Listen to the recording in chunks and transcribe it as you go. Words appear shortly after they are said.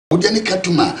Odiani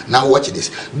Katuma, now watch this.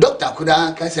 Dr.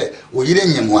 Kuda say, we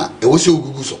didn't yamwa, it was so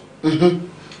guguso.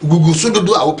 Guguso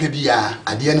do our pebia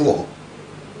at the end war.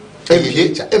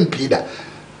 MP da.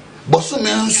 But so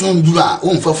men soon do our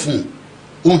own for fun,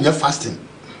 own your fasting,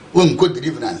 own good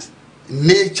deliverance.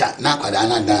 Nature, na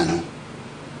kwadana dano.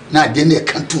 Na dene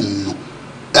kantum.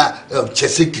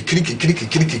 Chesek crick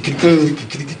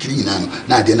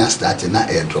na de na start na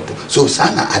airdrop so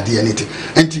sana ade anything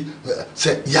enti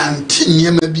say yanti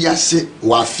niema bia se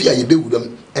wa afia ye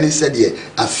bewudam ene said ye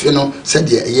afi no said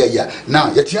ye ya now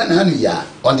yetia na anu ya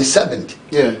on the 7th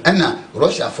and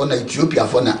Russia for na Ethiopia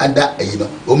for na ada you know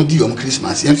omdi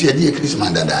Christmas yemfi ye dey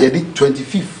Christmas dada ye dey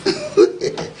 25th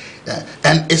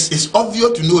and it's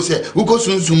obvious to know say we go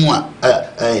sunsumu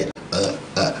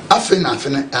afena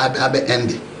abe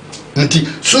end nti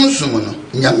sunsumu no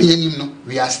nyame yanim no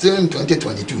we are still in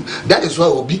 2022 that is why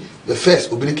obi the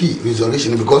first obriki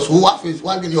resolution because who have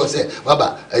one thing you say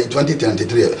baba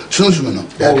 2023 sunsumu no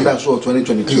that's all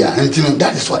 2022 yeah and you know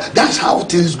that is why that's how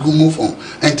things go move on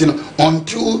and you know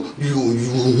until you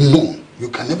know you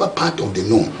can never part of the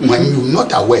know when you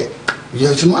not aware.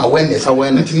 There's no awareness.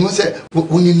 You know, say, but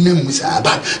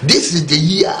this is the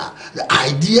year. The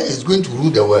idea is going to rule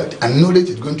the world, and knowledge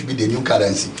is going to be the new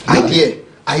currency. Idea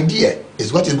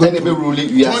is what is going to be ruling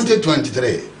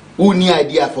 2023. Who need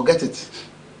idea? Forget it.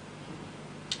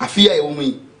 I fear a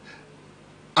woman.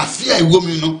 I fear a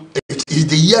woman. No, it is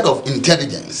the year of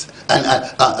intelligence, and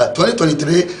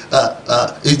 2023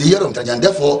 is the year of intelligence.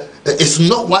 Therefore, it's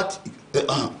not what.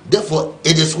 Therefore,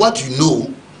 it is what you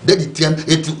know.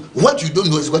 What you don't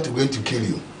know is what is going to kill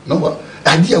you. No what?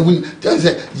 Idea win. Tell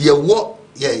say ye walk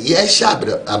ye sharp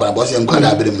ababos and kwada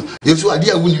abirem. You so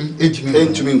idea win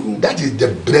entimi. That is the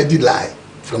bloody lie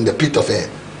from the pit of hell.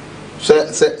 So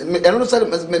me no say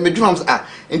me drums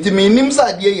enti me nim say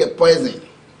idea ye poison.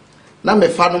 Na me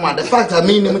fa no ma the fact that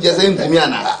me nim je say entimi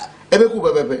ana. Ebeku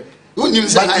bebebe. Unim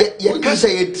say ye ka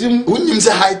say etim. Unim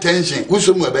say high tension.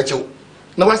 Uso mu ebechew.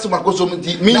 Na what's my custom?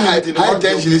 Me high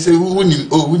tension is who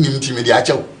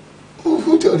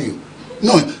tell you?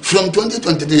 No, from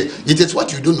 2023, it is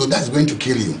what you don't know that's going to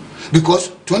kill you. Because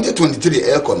 2023,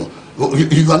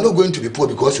 you are not going to be poor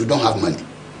because you don't have money.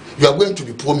 You are going to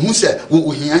be poor. Who said,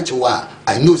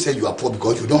 I know, say you are poor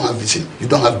because you don't have vision, you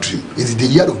don't have dream. It is the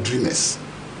year of dreamers.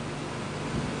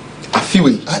 I feel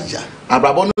it.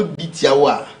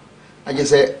 I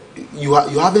just say you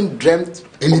haven't dreamt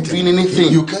anything.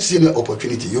 You can't see any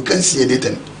opportunity. You can't see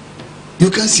anything.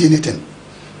 You can't see anything.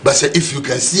 But say if you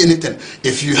can see anything,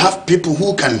 if you have people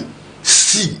who can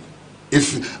see,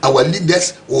 if our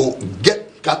leaders will get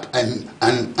up and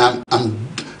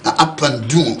up and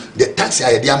do the tax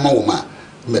idea,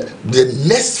 the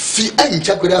next fee and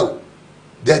check it out.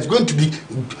 There's going to be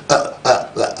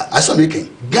as I'm making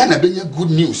Ghana being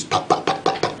good news.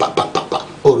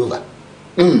 All over.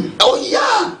 Oh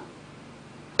yeah,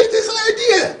 it is an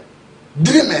idea.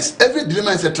 Dreamers, every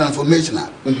dreamer is a transformational.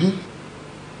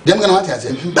 Them gonna what I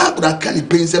say. That can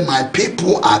pain say my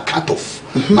people are cut off,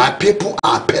 my people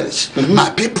are perished, my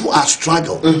people are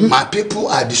struggled, my people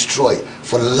are destroyed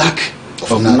for lack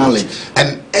of knowledge.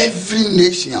 And every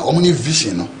nation, how many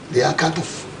vision, they are cut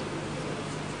off.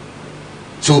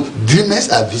 So dreamers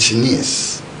are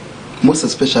visionaries, most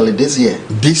especially this year.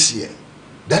 This year.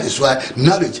 That is why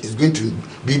knowledge is going to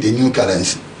be the new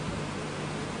currency.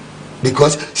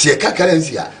 Because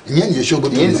currency,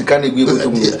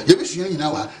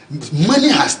 money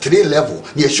has 3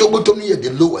 levels. The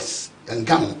lowest and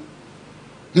come.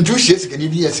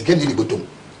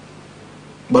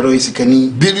 But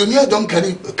billionaires don't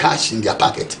carry cash in their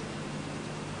pocket.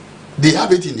 They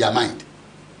have it in their mind.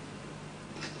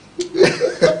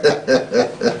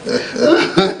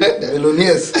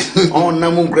 Billionaires on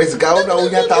namun grace ka o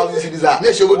ya 1,000 cities are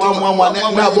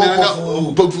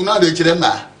na de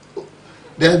chirema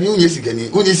there be unyesiga ni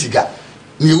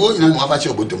wo nyina mo afache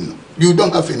obotom no you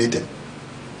don't have anything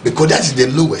because that is the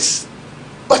lowest.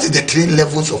 What is the 3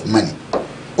 levels of money?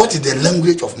 What is the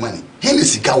language of money?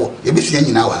 Henisika wo e be fie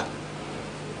nyina wa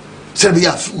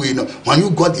Serbia we no when you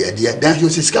got the idea then you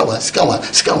say sikawa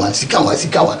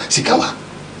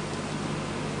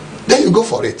then you go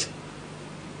for it.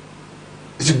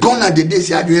 It's gone at the day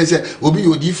say obi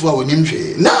odi fu a onim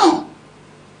hwe. Now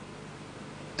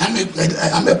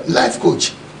I'm a life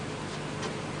coach.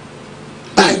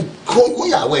 I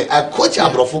coach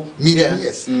abrofo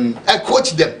millionaires. I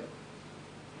coach them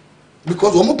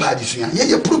because omo padisuya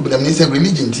ye problem is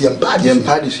religion ti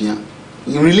padisuya.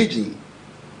 In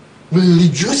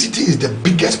religiosity is the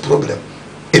biggest problem.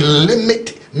 It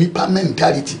limits nipa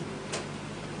mentality.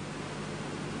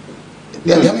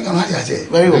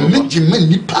 Very well.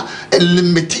 Nipa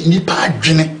limit nipa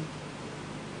adwene.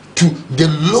 to the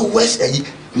lowest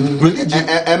religion.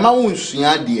 Emma won't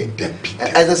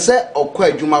as I said, or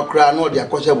quite Juma cry, no, the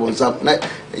aquatia was up.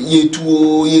 Ye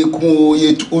two,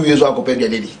 ye 2 years ago,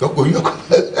 lady.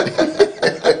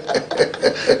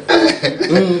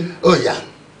 Oh, yeah.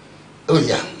 Oh,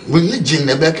 yeah. Religion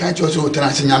never catch us or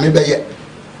trans in Yammy.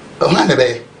 Oh, Hannah,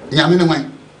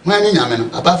 Yamin, when in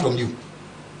Yamin, apart from you.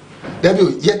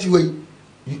 W yet you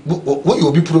what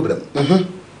will be problem.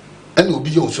 And will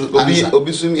be also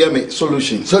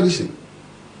solution.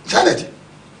 Charity.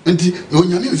 And you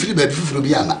Yamin free baby for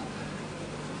Biama.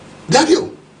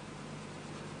 W.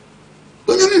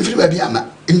 When you free baby Biama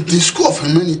in the school of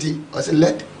humanity was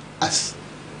let us.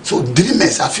 So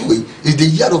dreamers are few is the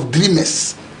year of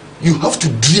dreamers. You have to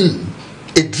dream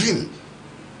a dream,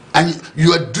 and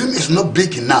your dream is not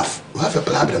big enough. You have a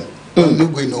problem. You're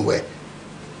not going nowhere.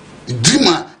 A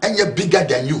dreamer and you're bigger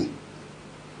than you.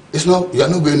 It's not. You are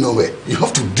not going nowhere. You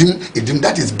have to dream a dream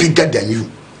that is bigger than you.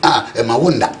 I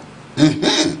wonder.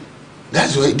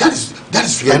 That's why. That is.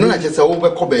 I know that just a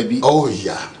over baby. Oh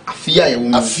yeah. I fear a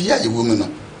woman. I fear a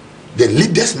woman. The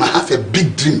leaders must have a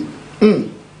big dream.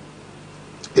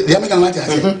 The American writer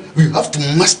said, we have to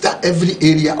master every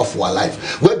area of our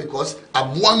life. Well, because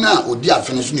Abuana or dear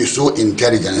finishing is so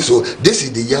intelligent. So this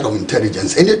is the year of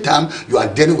intelligence. Anytime you are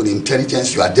dealing with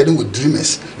intelligence, you are dealing with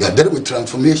dreamers, you are dealing with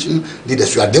transformation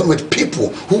leaders, you are dealing with people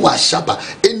who are sharper.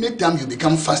 Anytime you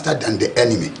become faster than the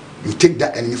enemy, you take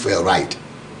that enemy for a ride.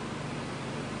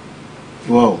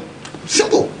 Wow.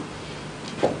 Simple.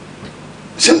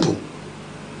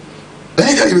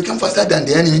 Anytime you become faster than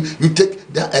the enemy, you take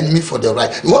that enemy for the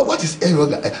ride. What is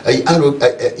ignorance?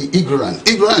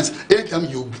 Ignorance. Anytime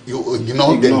you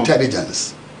ignore the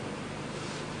intelligence.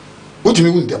 What do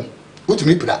you mean them? What do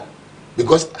you mean that?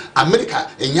 Because America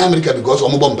because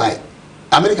of Bombay.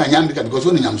 America because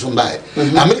of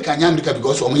America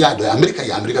because of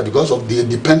America because of they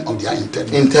depend on their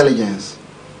intelligence.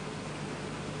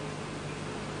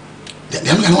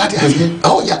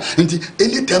 Oh yeah.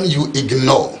 Anytime you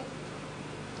ignore.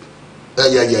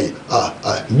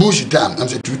 Bush time, I'm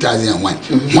saying 2001.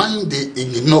 When they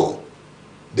ignore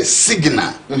the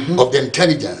signal of the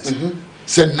intelligence,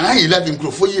 say 9/11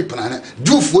 crofo ye plan,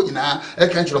 do for you now, I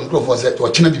can't from crofo said to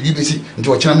a China BBC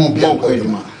into a China.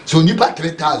 So nipa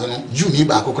 3,000, you need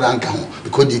back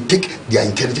because they take their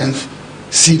intelligence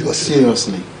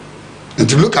seriously. And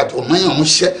to look at Omaya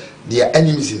almost share their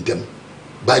enemies in them,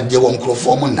 but they won't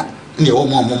crofo mona, and they won't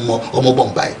more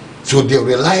Bombay. So they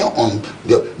rely on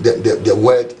the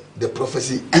word, the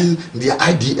prophecy, and their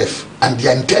IDF and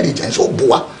their intelligence. Oh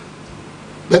boy,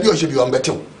 maybe I should be on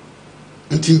better.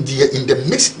 Until in the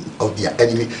midst of their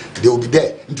enemy, they will be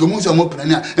there. Into most of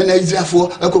them, and Israel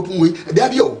for a couple weeks. They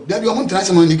will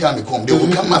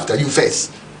come after you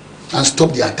first and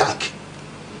stop the attack.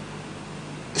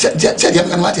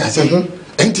 What I say?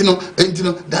 And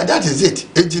that is it.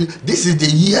 This is the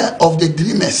year of the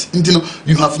dreamers.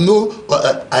 You have no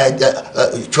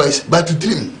choice but to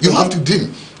dream. You have to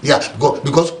dream. Yeah,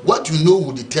 because what you know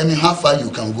will determine how far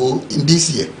you can go in this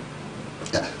year.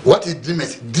 Yeah. What is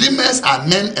dreamers? Dreamers are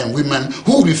men and women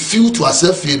who refuse to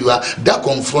accept failure that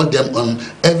confront them on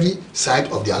every side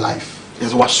of their life.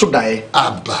 Yes, what should I?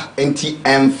 Abba.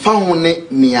 And found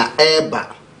near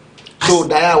Eba. So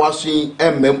Dia was seeing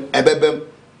Ebebem.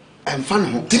 And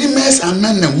dreamers are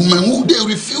men and women who they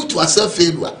refuse to accept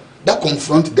failure that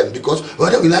confront them, because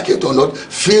whether we like it or not,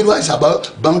 failure is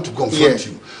bound to confront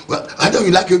you. Well, whether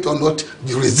you like it or not,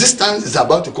 the resistance is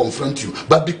about to confront you.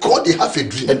 But because they have a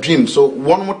dream. So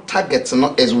one more target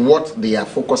is what they are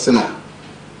focusing on.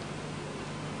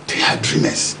 They are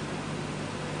dreamers.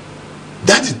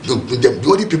 That is the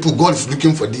only people God is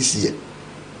looking for this year.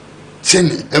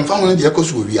 Saying, and found the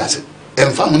echoes will be asked,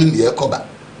 and found in the echo.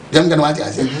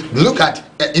 Look at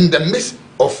in the midst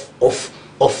of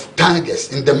tigers,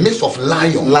 in the midst of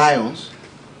lions,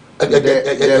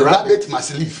 the rabbit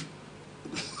must live.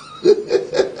 The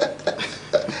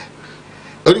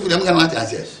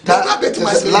rabbit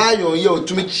must lion,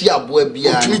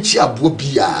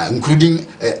 including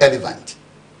elephant.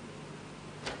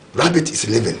 Rabbit is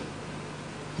living.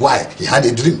 Why? He had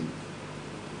a dream.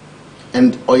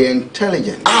 And are you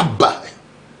intelligent? Abba.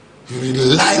 You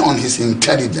rely on his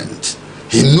intelligence.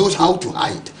 He knows how to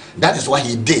hide. That is why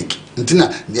he dig.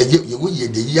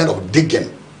 The year of digging.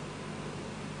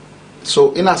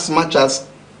 So in as much as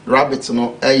rabbits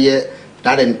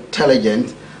that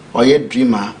intelligent or a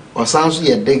dreamer or sounds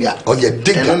like a digger or a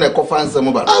digger and then the coffins them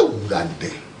about that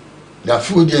day. The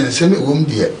food in the same room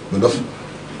there, but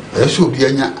I should be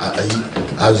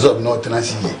absorb not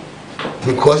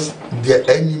because the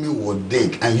enemy will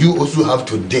dig and you also have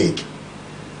to dig.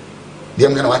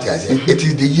 What I say? It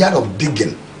is the year of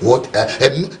digging. What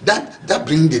that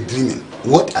brings the dreaming.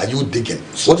 What are you digging?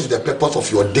 What is the purpose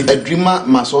of your digging? A dreamer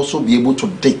must also be able to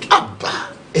dig. Abba,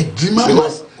 a dreamer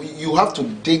because you have to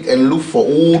dig and look for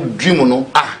old dream,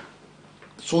 no?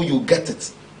 So you get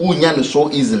it.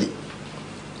 So easily.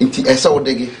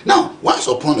 Now, once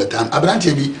upon a time, Abraham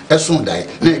be a son die.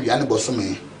 Maybe an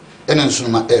bossome, and then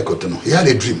Suma Ekotono. He had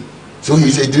a dream, so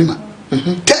he's a dreamer.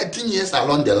 13 years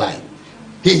along the line,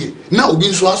 he now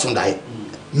being so son die.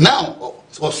 Now,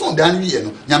 or son die,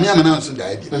 Yamiaman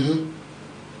died.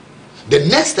 The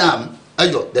next time,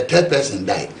 the third person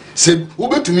died. Said,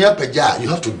 Ube to me up a jar, you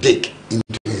have to dig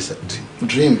into his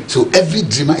dream. So every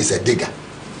dreamer is a digger.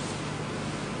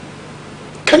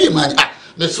 Can you imagine?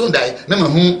 The son die, never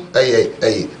whom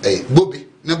a Bobby,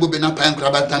 no Bobby, no Pan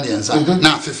Crabatan,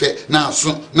 now Fefe, now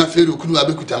soon, no Feru Kuru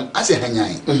Abikutam, as a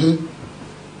hanging.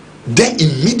 Then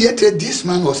immediately this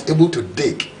man was able to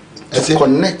dig.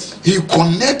 Connect. He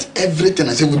connect everything.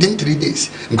 I said within 3 days.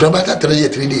 Grabata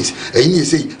 3 days. And he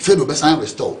say, Pharaoh Bessan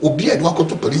restore. Obi Edwako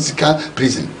to political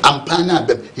prison. Ampana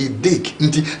Beb. He dig.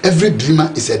 Every dreamer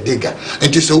is a digger.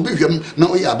 And to say, Obi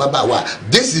now we are Baba.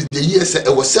 This is the year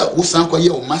it was Usanko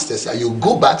your masters. You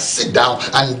go back, sit down,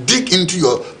 and dig into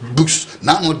your books.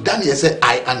 Now Daniel said,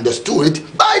 I understood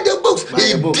it by the books.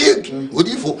 He dig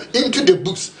into the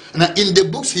books. And in the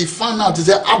books he found out he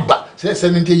said, Abba,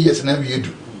 70 years never you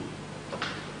do.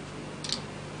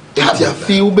 You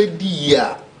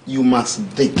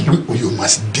must dig. You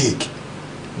must dig.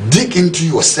 Dig into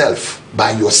yourself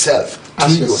by yourself,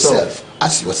 as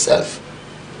yourself.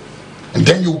 And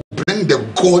then you bring the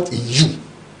God in you.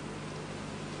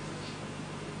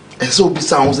 And so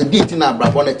sounds a bit in our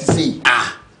brabon to see.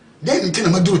 Then you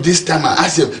can do this time I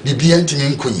said the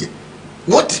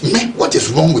what is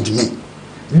wrong with me?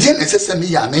 Then I said me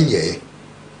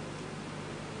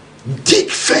dig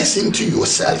first into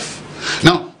yourself.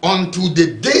 Now unto the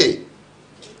day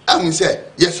I will say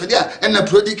yes and the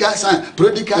prodigal son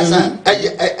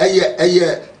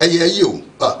you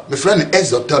my friend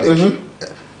exoteric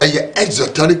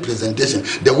exoteric presentation.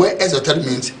 The word exoteric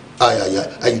means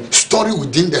a story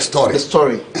within the story.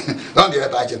 On the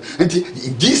other and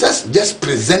Jesus just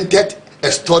presented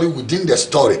a story within the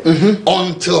story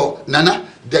until Nana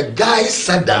the guy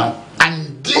sat down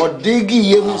and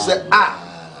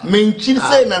Minchi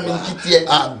say na minchitie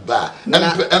aba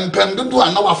empemdodo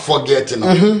ana wa forget no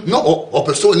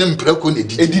opeso ne mprako ne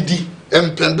didi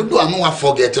empemdodo ana wa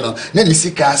forget no na ni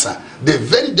sika asa the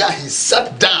very day he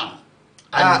sat down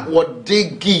and what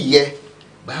digi ye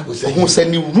Bible says who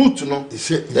said the root no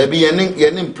there be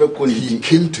any mprako ne he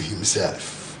came to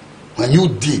himself. When you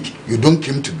dig, you don't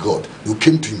come to God. You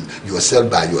came to him yourself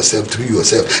by yourself, through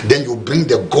yourself. Then you bring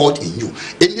the God in you.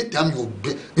 Anytime you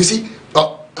see,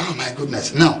 oh my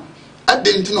goodness. Now, I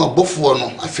didn't know before no.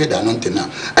 I feel that not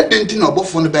now. I didn't know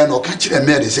before the band or catch the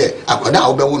Mary say, I could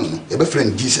now be one. A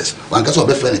friend Jesus. One can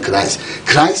be friend Christ.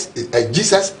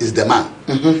 Jesus is the man.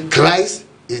 Christ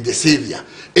is the Savior.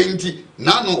 And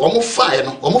now no almost fire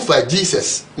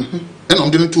Jesus. And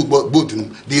I'm doing two both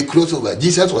they cross over.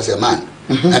 Jesus was a man.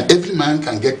 And every man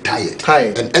can get tired.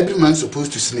 And every man is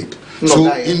supposed to sleep.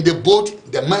 So in the boat,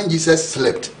 the man Jesus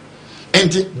slept. And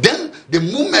then the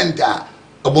moment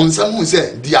upon someone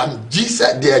said their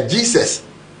Jesus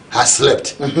has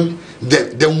slept.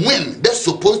 The wind that's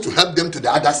supposed to help them to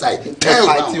the other side turn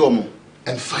around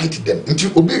and fight them.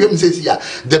 Until Obiram says, yeah,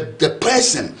 the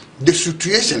person, the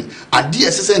situation, and the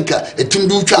SSNK, a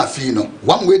timdu trafino,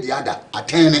 one way or the other,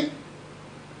 attend.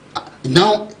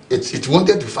 Now it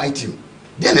wanted to fight you.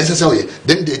 Then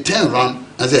they turn around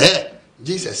and say, hey,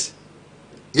 Jesus,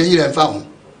 you are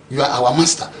our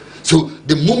master. So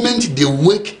the moment they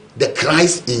wake the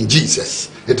Christ in Jesus,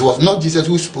 it was not Jesus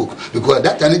who spoke, because at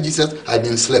that time Jesus had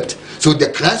been slept. So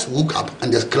the Christ woke up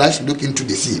and the Christ looked into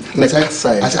the sea and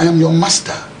said, I am your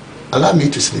master, allow me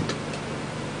to sleep.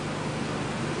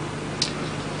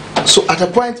 So at a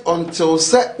point until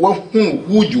say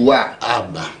who you are,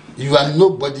 Abba, you are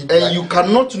nobody, and you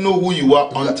cannot know who you are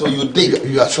until you dig.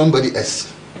 You are somebody else.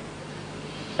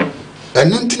 And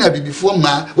nothing I be before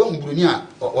ma when Brunia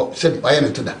or said I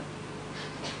am to that.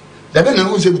 The Ben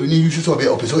who said Bruni, you should be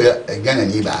opposite again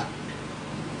and Eva.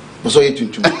 So it to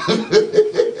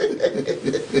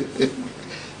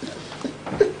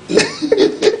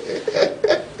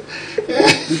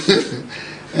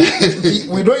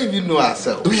we don't even know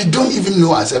ourselves. We don't even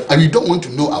know ourselves, and we don't want to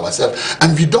know ourselves,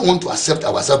 and we don't want to accept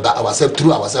ourselves by ourselves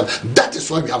through ourselves. That is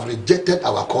why we have rejected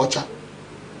our culture,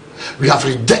 we have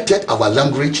rejected our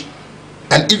language,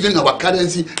 and even our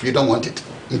currency. We don't want it.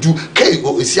 Into K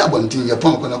or is Yabontin, your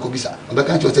punk on a Kobisa. But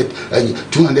can't you say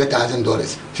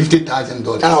 $200,000,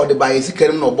 $50,000? How the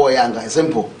bicycle no boy younger,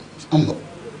 simple.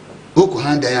 Oko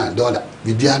hand dollar,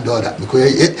 Bibia dollar,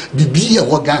 because be a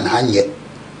wagon hang yet.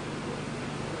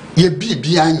 Ye be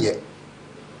behind yet.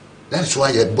 That's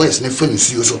why your boys never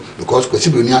see you so, because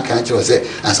Quasibunia can't say,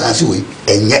 as I see,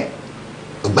 and yet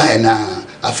by now.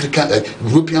 African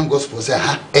European gospel say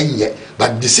ha enye,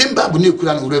 but the same Bible new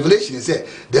Quran Revelation say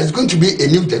there's going to be a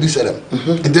new Jerusalem.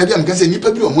 And then I'm going to say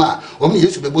nipa bi omo a omo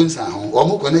Yesu be bonsa ho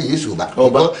omo ko na Yesu ba.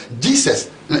 Because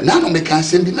Jesus now we can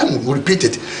say now we repeat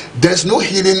it. There's no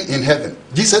healing in heaven.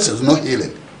 Jesus is not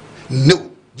healing.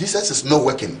 No, Jesus is not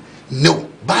working. No,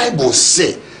 Bible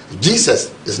say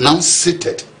Jesus is now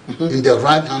seated in the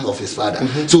right hand of his Father.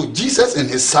 So Jesus in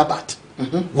his Sabbath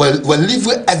will leave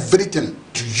everything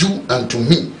to you and to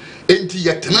me. And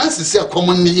yet, say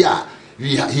commonly,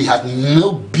 he had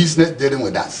no business dealing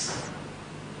with us.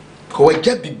 What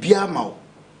are you talking about?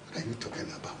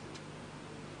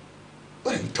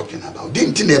 What are you talking about?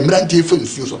 Didn't you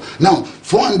now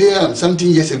 400 something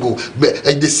years ago,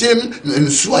 the same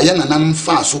Suayan and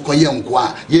Fa so Koyan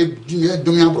Qua, ye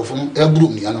Dunya from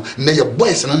Elbrumiano, and your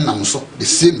boys and Namso, the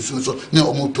same so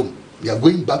no motum. We are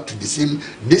going back to the same.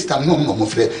 This time, no more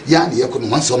afraid. Yani, you couldn't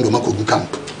want some Amoako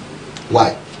camp.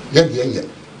 Why? Everything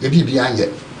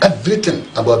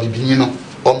about Bibino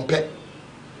on pet.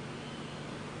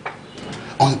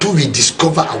 Until we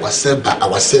discover ourselves by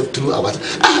ourselves through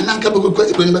ourselves.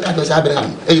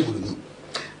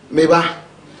 Maybe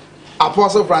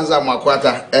Apostle Francis Amoako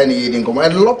and a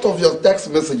lot of your text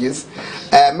messages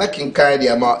making kind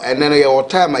about, and then your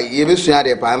time I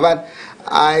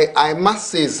must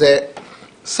say that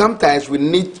sometimes we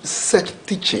need such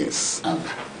teachings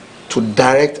to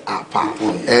direct our path,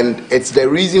 and it's the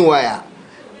reason why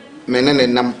it's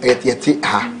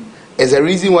the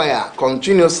reason why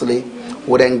continuously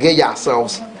would engage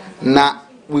ourselves. Now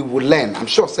we would learn. I'm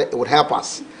sure it would help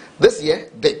us this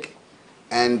year. Dig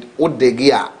and what dig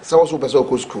here. So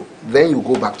school. Then you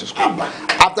go back to school.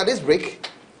 After this break,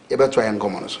 you better try and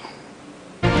come on.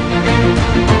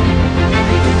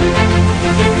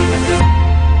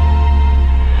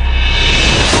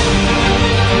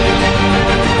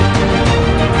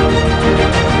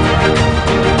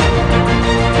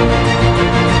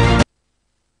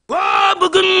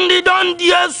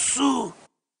 Yesu.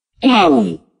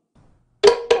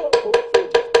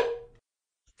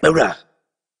 Ewra.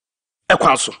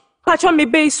 Ekwanso. Pacho me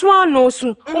be swano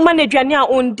su. Uma ne dwane a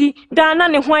ondi. Da na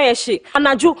ne ho ayehye.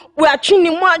 Anadwo we atwe ni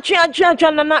mu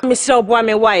atwe na mesre oboa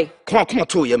me wai. Kuma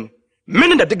to yam.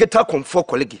 Mene the digital comfort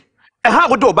colleague. Eha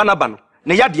wo de oba ba no.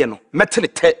 Ne yade no mete ne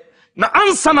te. Na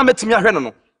ansa na metimi ahwe no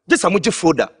no. Gisa mugi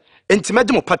folder. Enti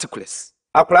mede mo particulars.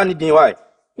 Akora ni din wai.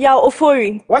 Ya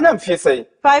ofori. Wanya mfie say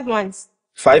 5 months.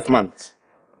 5 months.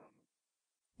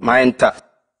 My enter.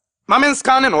 Mamen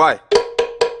scanning why?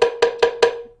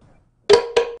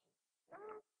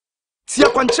 See a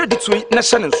kwanche ditui na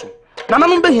hye so. Na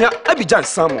nanom behia Abidjan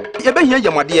Samo. Ye behia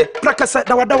yamade prakasa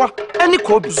dawa any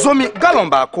ko zomi gallon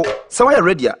baako. Se why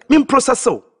ready a min process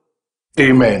o.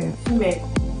 Amen.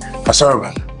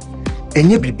 Pastor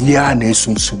enye bibia na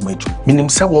esumsumeju. Minim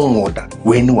se won order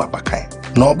we ni wabakan.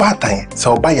 Na obatan se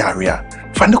obayare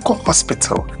Faniko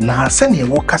Hospital na sene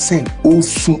wo kase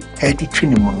osu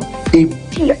editwini mu no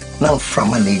ebia na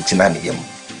mframa na ejina ne yam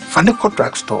Faniko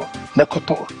drugstore na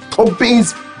koto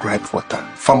Tobin's gripe water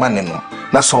fama ne no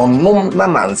na so nom na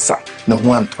nansa na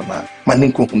ho antona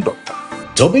maninko hu doctor.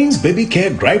 Tobin's Baby Care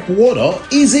Gripe Water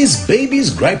eases babies'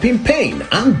 griping pain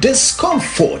and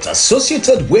discomfort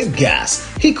associated with gas,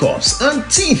 hiccups, and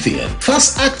teething.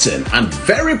 Fast acting and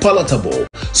very palatable,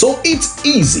 so it's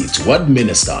easy to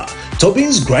administer.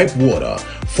 Tobin's Gripe Water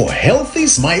for healthy,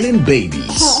 smiling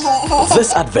babies.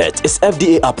 This advert is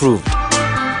FDA approved.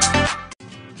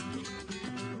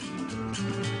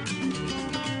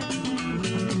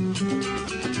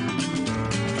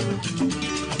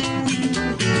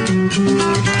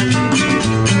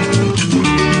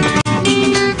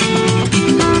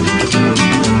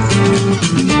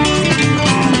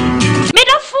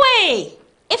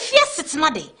 If yes, it's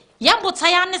not day. Yambo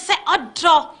Tayane say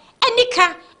Odro,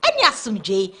 Anika, any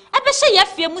asumje. I be say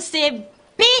ye mu say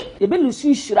be. Ye be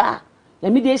lusu shura. Na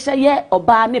mi de say ye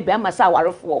oba ne be masa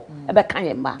warefo. E be kan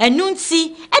ye ma. Enu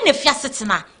nti, e na fia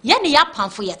setena. Ye ne ya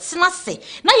pamfo ye tena se.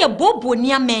 Na ye bobo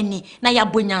ni amani, na ya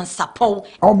bonyansa pow.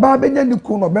 Oba benya ni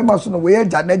ku no be maso no we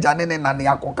jane ne na ne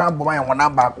akoka boma ye wona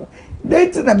baako.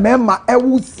 Date na mema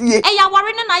ewusie. E ya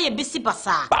ware ne na ye bisi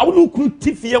basa. Ba wo ku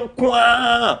tifie nko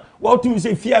a. Wo tu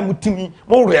se fia mutumi,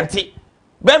 mo rente.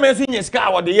 Be me so nya sika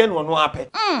wo de ye no no apɛ.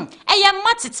 Eye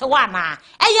matete wa na.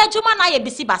 Eye adwuma na ye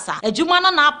bisi basa. Adwuma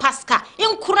na paska.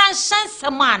 Inkura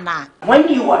nsensem ana. When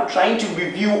you are trying to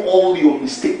review all your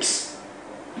mistakes,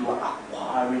 you are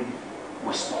acquiring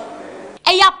wisdom.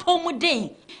 Eya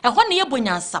pomuden. Ehɔ na ye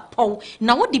bonyansapow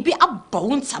na wo de bi abɔ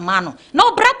wo ntama no. Na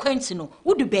obra kwanti no,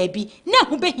 wo du baabi na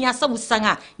hu behia sa wo san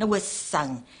a na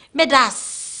wasan.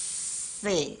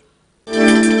 Medase.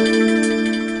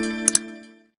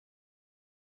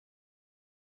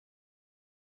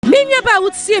 Menya ba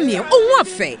wutsie me onwo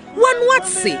afe wanu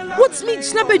atse wotmi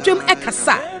gina bedwam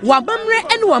ekasa wabamre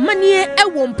ene wamanie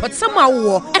ewo mpatam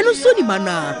awo eno so ni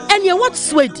mana ene what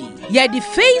swedi ye the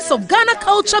face of Ghana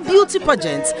culture beauty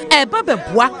pageant eba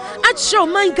beboa acho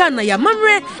man Ghana ya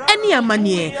mamre ene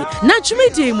amanie na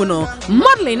twumedie mu no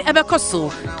modeling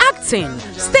ebekoso acting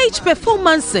stage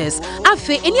performances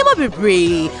afe enyama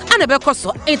bebre ana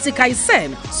bekoso Atinka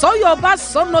isem so your boss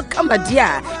so no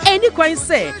kamadia eni kwan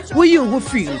say wo yi ho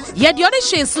film ye the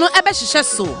auditions no ebe hihye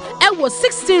so e was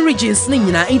 16 regions ni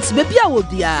nyina enti be bia wo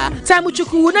bia time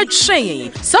chuku na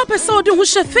twen so person de ho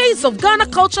hye face of Ghana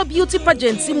culture beauty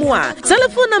pageant mu a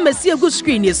telephone number si egu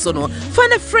screen ye so no fa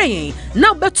na frame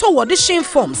na beto audition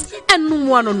forms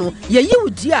enu ano no ye yi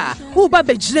wudi a wo ba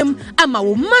begirem ama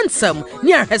wo mansam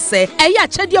ni ahese e ya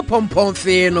chede pompon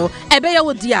fe no ebe ye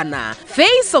wudi ana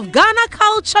face of Ghana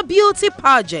culture beauty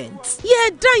pageant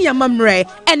ye dan ya mamre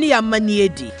ene ya mani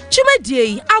edi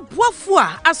chumedie aboafo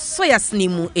a asoya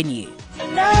snimu enie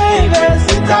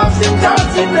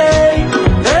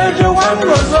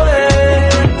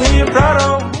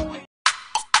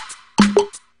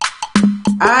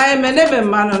I my name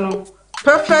Manano.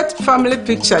 Perfect family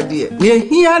picture dear. Ye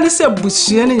here ni say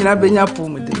busua ni nyina benya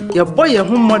pomde. Your boy your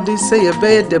home model say you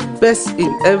be the best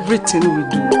in everything we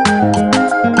do.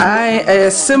 I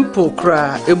a simple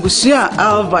cry. Ebusia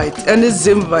alvite and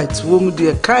zimvite wo mu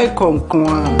de kai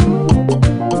konkon.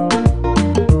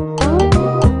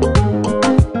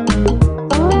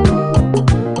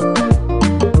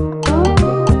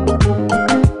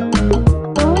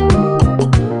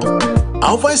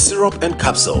 Alvite syrup and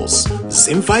capsules,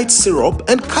 Zimvite syrup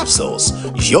and capsules,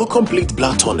 your complete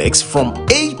blood tonics from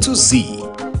A to Z.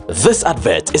 This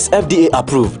advert is FDA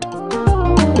approved.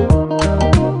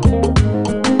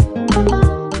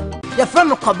 Your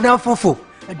friend Kobna Fofo,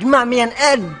 Duma me an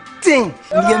thing,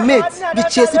 your mate, the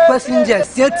chasing passengers,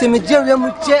 say to me, Jerry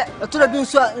Muche, I told you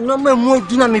so, no more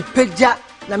do not me peja,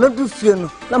 na me do feel,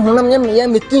 na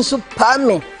monam me think so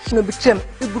palmy, no became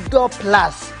a good dog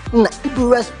plus. Na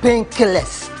ibu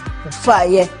painkillers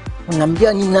fire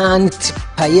unambia ni nani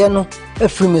tipaye no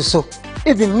efrimi so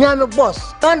even me am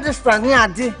boss understand me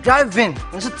ade driving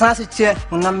nso transit chair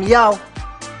unamya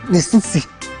ne sisi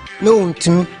no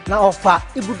untimi na offer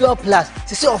ibu do plus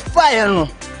sisi of fire no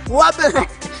wa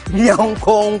be ya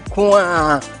nkonko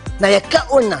na yeka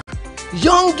ona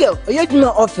young girl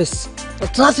oyeduma office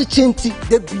transit chinti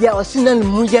de bia osina ne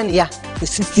mu ye ne ya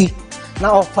sisi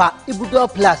na offer ibudo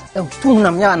plus and fun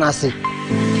nam ya na se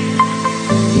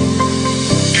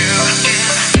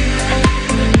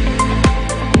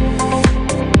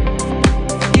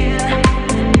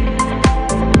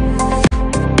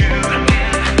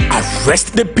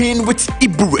Arrest the pain with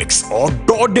Iburex or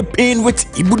door the pain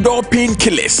with Ibudo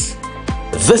painkillers.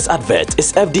 This advert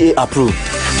is FDA approved.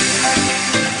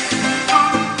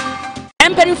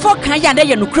 Emperor kan ya na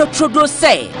ye no krotrodo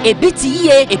say ebiti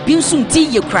ye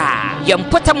ebinsunti ye kra ye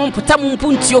mpotam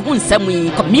mpunti ho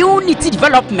nsam community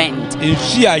development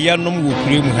ensu ayenom wo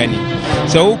kure mu hani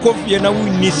se wo kofie na wo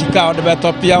ni sika wo de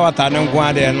betopia wata ne nko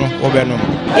ade no wo benom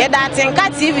ye da Atinka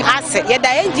TV ase ye da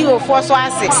NGO for so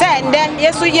ase se nde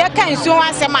yesu ye kan su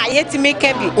ase ma yetimi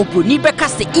ka bi obroni beka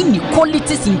se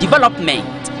inequalities in development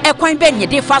ekwan be nye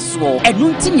de faso enu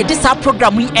nti nye de sa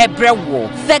program yi ebrewo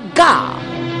the gap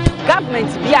government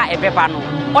via ebeba no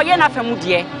oye na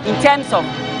famudie in terms of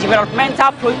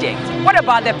developmental projects. What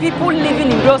about the people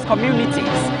living in those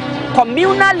communities?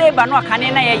 Communal labor no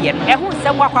akane na ye ehun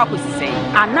sem wakwa kosise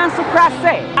ananso kra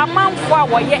say amanfo a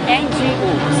woye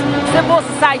NGOs, civil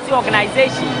society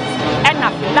organizations and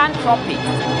philanthropy.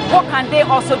 What can they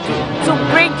also do to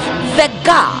bridge the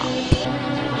gap?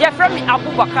 Yeah, from me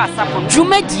Abubakar Sapon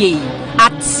Jumedie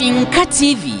Atinka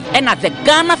TV and at the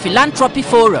Ghana Philanthropy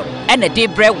Forum and a day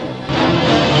brew.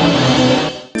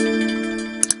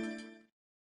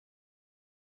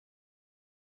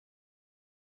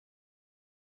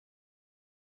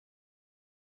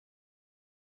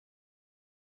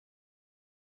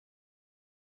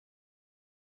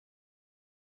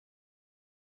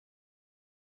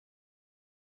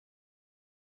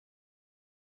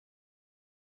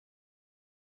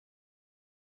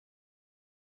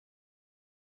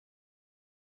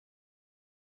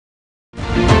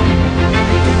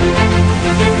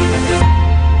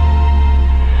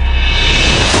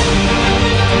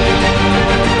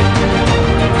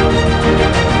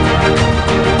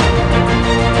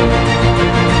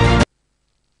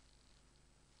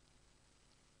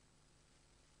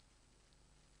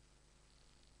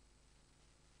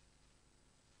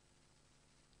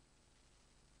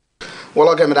 Well,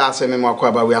 okay,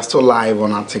 but we are still live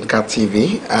on Atinka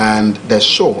TV, and the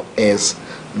show is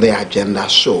the Agenda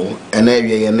Show. And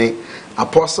then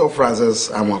Apostle Francis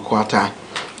Amoako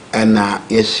and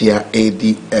Yeshia AD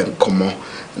and Komo.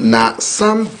 Now,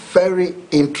 some very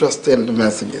interesting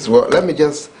messages. Well, let me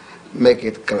just make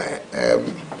it clear.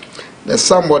 There's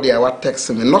somebody I was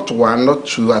texting me, not one, not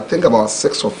two, I think about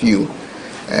 6 of you.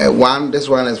 This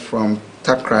one is from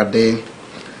Takrade.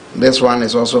 This one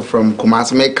is also from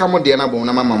Kumasi. May come on Diana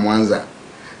Bonama Mwanza.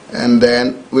 And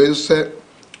then we'll say,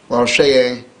 well,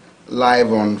 share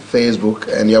live on Facebook,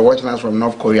 and you're watching us from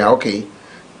North Korea, okay.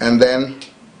 And then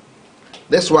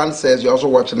this one says you're also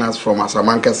watching us from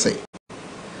Asamanka say.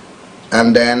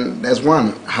 And then there's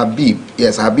one, Habib,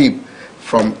 yes, Habib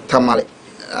from Tamale.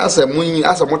 As a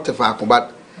motivaco,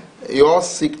 but you all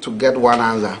seek to get one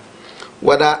answer.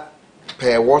 Whether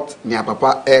per what near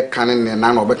papa air cannon and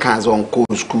none of the kinds on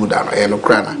school down or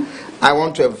Ukraine. I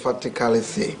want to emphatically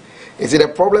say, is it the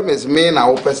problem is me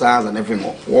now open hands and every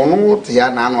more. One more here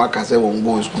now can say won't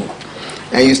go to school.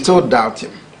 And you still doubt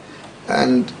him.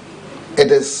 And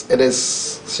it is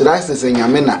should I say in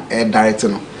Yamina a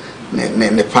direction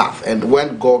the path. And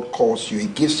when God calls you, he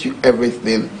gives you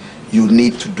everything you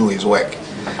need to do his work.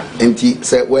 And he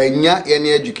said, when you're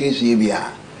any education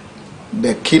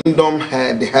the kingdom,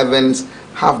 the heavens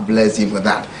have blessed him with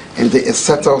that, and it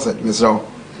settles it. So,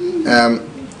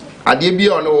 I did be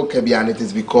on okay, and it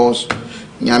is because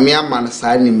Nyamia man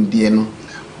sign him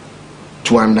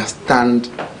to understand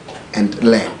and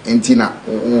learn.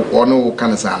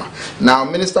 Now,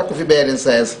 Minister Kofi Baden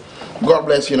says, God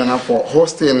bless you, Nana, for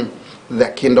hosting the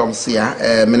kingdoms here,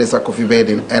 Minister Kofi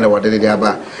Baden and what did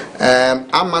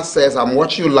Amma says, I'm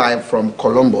watching you live from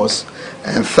Columbus,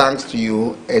 and thanks to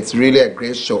you, it's really a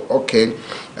great show. Okay.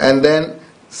 And then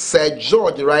Sir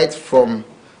George writes from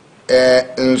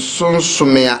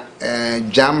Nsunsumia,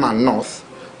 Jama North,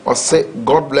 or say,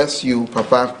 God bless you,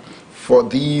 Papa, for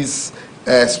these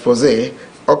expose.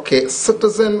 Okay,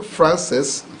 Citizen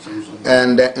Francis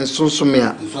and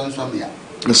Nsunsumia.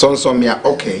 Nsunsumia,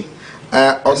 okay.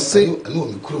 I'll say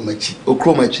Ukromachi.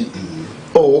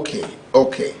 Oh, okay,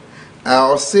 okay.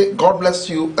 I'll say God bless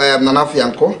you,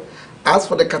 Nanafianko. As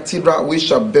for the cathedral, we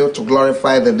shall build to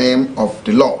glorify the name of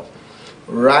the Lord.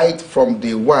 Right from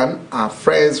day one, our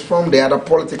friends from the other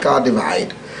political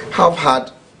divide have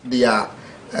had their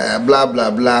blah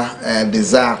blah blah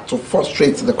desire to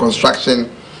frustrate the construction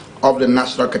of the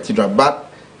National Cathedral, but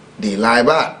they lie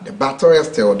bad. The battle is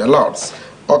still the Lord's.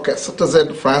 Okay,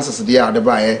 Citizen Francis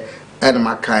Diadebaye and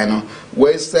Makaino,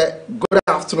 where say, good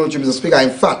afternoon to Mr. Speaker. In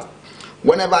fact,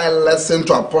 whenever I listen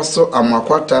to Apostle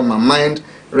Amoako, my mind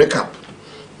recap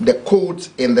the quote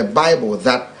in the Bible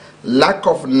that lack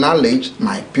of knowledge,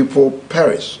 my people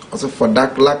perish. Also, for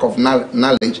that lack of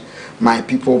knowledge, my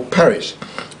people perish.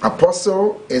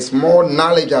 Apostle is more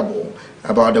knowledgeable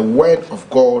about the word of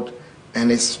God,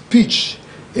 and his speech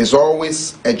is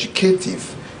always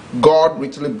educative. God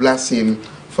richly bless him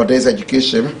for this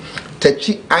education.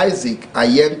 Techi Isaac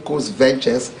Ayenko's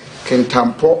ventures can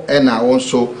tampo and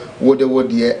also Wode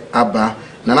Abba.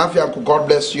 Nanafianko, God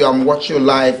bless you. I'm watching you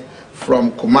live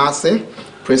from Kumasi.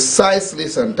 Precisely,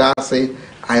 Santase,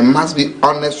 I must be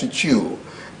honest with you.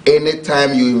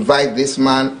 Anytime you invite this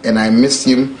man and I miss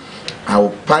him, I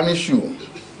will punish you.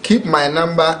 Keep my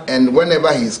number, and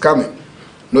whenever he's coming,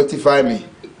 notify me.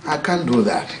 I can't do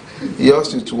that. He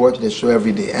asks you to watch the show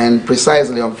every day, and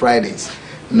precisely on Fridays.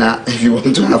 Now, if you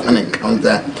want to have an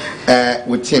encounter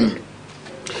with him.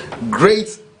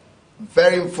 Great,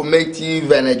 very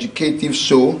informative and educative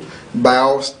show by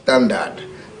our standard.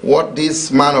 What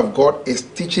this man of God is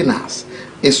teaching us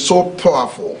is so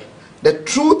powerful. The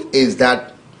truth is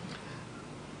that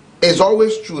it's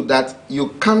always true that you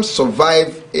can't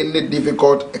survive any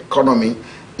difficult economy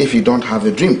if you don't have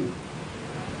a dream.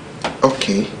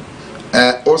 Okay.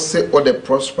 Also, or the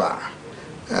prosper.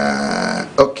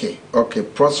 Okay,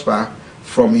 prosper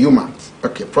from humans.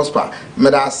 Okay, prosper.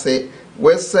 May I say,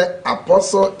 we say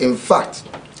apostle, in fact,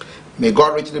 may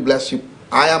God richly bless you.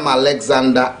 I am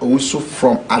Alexander Owusu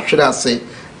from Ashirase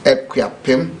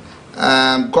Equiapim.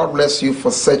 God bless you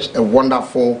for such a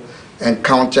wonderful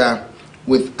encounter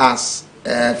with us,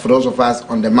 for those of us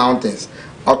on the mountains.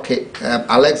 Okay,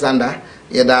 Alexander,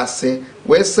 say,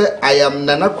 we say, I am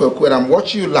Nana Kweku, and I'm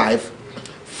watching you live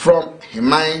from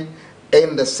Himai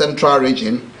in the central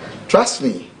region. Trust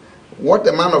me, what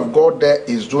the man of God there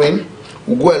is doing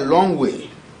will go a long way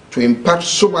to impact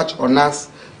so much on us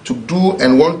to do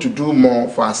and want to do more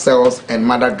for ourselves and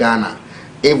Mother Ghana.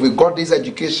 If we got this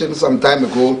education some time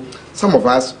ago, some of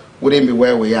us wouldn't be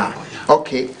where we are.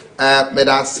 Okay, may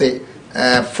I say,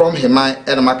 from Himai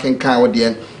and Makinkan,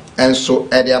 And so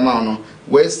Ediamano,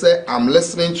 we say I'm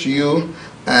listening to you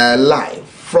live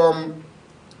from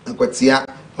Nkwatia.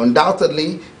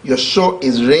 Undoubtedly, your show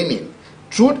is raining.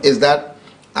 Truth is that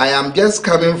I am just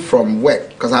coming from work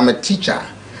because I'm a teacher,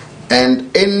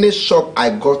 and any shop I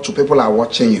go to, people are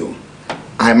watching you.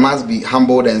 I must be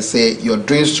humbled and say you're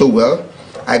doing so well.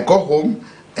 I got home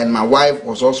and my wife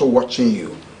was also watching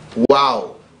you.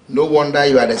 Wow, no wonder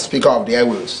you are the speaker of the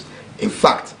airwaves. In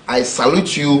fact, I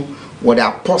salute you with the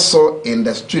apostle in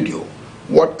the studio.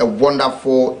 What a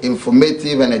wonderful,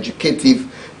 informative and educative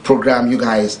program you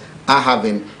guys are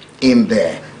having in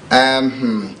there.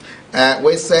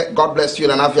 We say God bless you,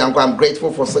 and I'm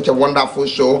grateful for such a wonderful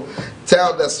show.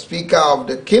 Tell the speaker of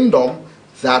the kingdom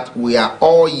that we are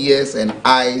all ears and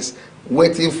eyes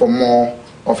waiting for more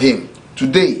of him.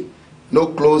 Today, no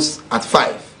close at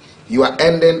 5. You are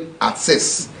ending at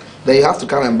 6. Then you have to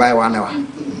come and buy 1 hour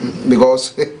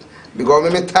because maybe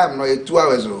time no 2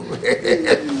 hours.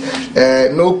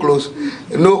 No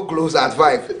close at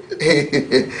 5.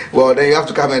 Well, then you have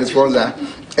to come and sponsor.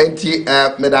 And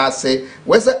may I say,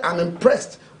 I'm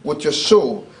impressed with your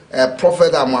show,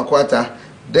 Prophet Amoako.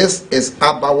 This is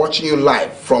Abba watching you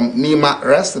live from Nima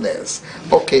Residence.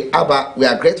 Okay, Abba, we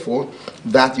are grateful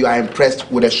that you are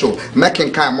impressed with the show.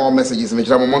 Making kind more messages.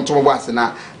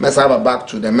 Now, back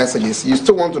to the messages. You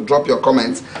still want to drop your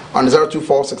comments on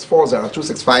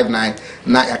 0246402659.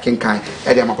 Na yakin kind.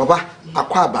 Ediama Papa,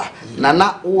 Akwaba.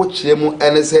 Nana o chemu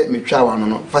enese mitrawa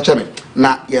no fachame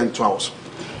na yentu house.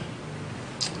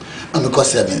 And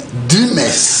because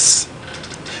dreamers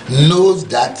knows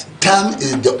that time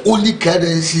is the only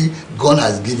currency God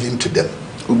has given to them.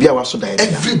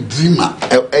 Every dreamer,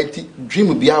 dream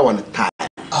will be our time.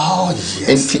 Oh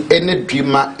yes. And any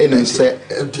dreamer, any say,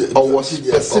 our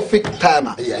specific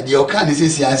time. Yeah, the Okan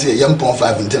is say young pon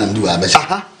 5 and 10 and do abash.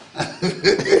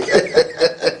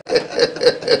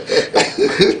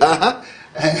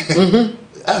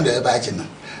 I'm the bachelor.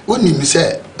 When you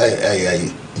say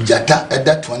Jata at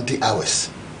that 20 hours,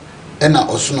 and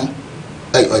also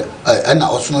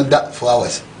that 4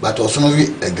 hours, but also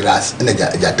a grass and a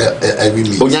Jata every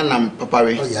meal. Oh yeah,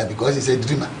 because he's a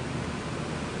dreamer.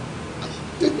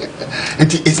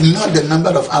 And it's not the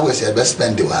number of hours you ever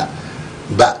spend there,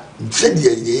 but said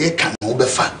ye can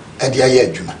overfat at the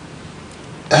year dreamer.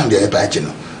 I'm the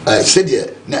bachelor. I said ye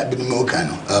not be no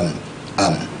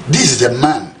this is a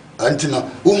man, Antino,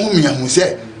 whom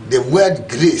said. The word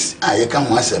grace, you can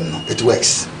once no, it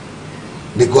works.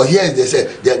 Because here they say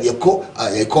that you call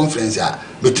a conference,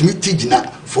 but me teach now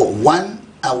for 1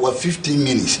 hour 15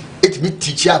 minutes. It me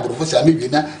teach you, Professor, maybe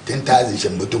na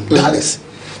 10,000 dollars.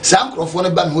 Some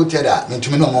microphone ban hotel, mean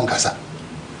to me no moncasa.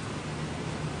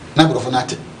 Na microphone.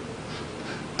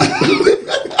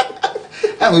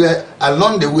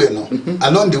 Along the way,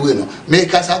 no,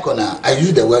 make us I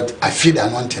use the word I feel the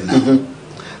anointing now.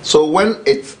 So when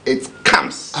it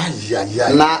comes, na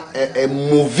a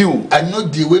movie. I know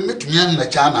the way make me na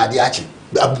chama adi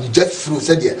just through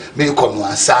said ye me ko no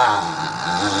asa.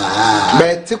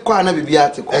 But tikwa na bibi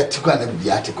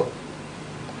article.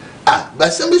 But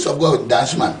Assemblies of God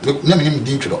dance man. Na me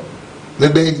din twro. Me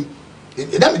be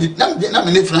ni na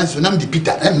me Francis na me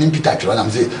Peter, na me Peter twro na me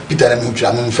say Peter na me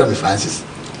twro am from Francis.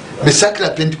 Me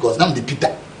Sacred Pentecost na me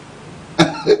Peter.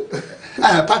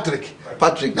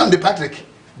 Patrick na me Patrick.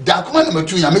 Da kuma na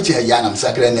matu ya meche ya na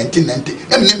msakra 1990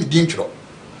 emne din twro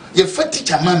ye fa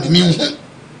teacher man me hu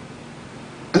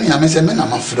ene ya mese me na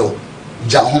mafro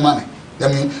ja ho ma me na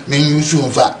me yusu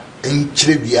mfa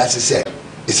enchire bia sese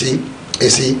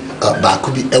esi ba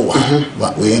ku bi ewa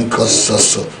we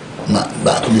enkososo ma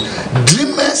ba ku bi.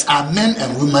 Dreamers are men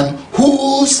and women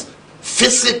whose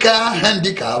physical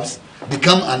handicaps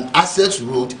become an access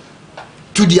road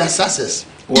to their success.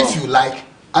 Wow. If you like,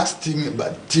 ask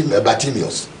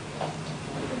Bartimaeus.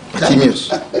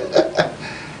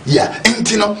 Yeah, and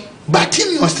you know,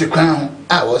 Bartimaeus the crown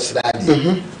I was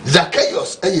ready.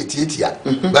 Zacchaeus ayetitia,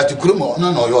 but to Krumo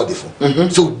no yodiful.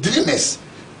 So dreamers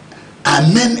are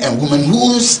men and women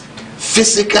whose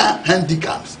physical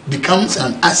handicaps becomes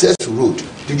an access road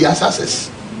to their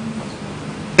success.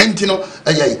 And you know,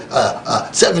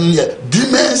 7 years,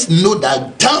 dreamers know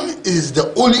that time is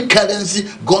the only currency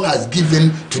God has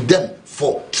given to them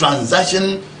for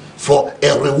transaction, for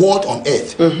a reward on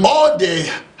earth. All they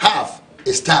have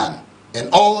is time, and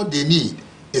all they need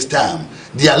is time.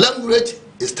 Their language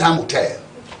is time will tell.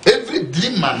 Every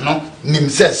dreamer no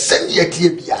himself send yet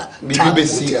time will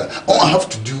tell. All I have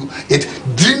to do is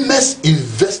dreamers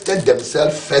invested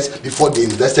themselves first before they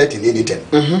invested in anything.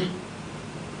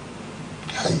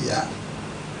 Yeah.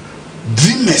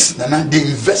 dreamers, Nana, they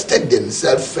invested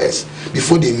themselves first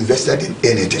before they invested in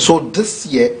anything. So this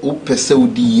year,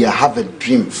 have a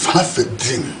dream. Have a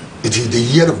dream. It is the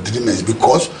year of dreamers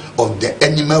because of the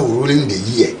animal ruling the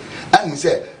year. I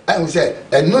will say,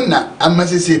 and no, I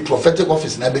must say prophetic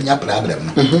office na benya problem.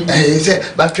 He say,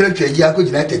 but character year go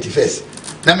United 31st.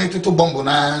 Na me to bombo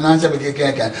na say be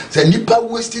can say nipa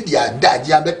wasted their dad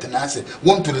ya betena say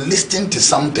want to listen to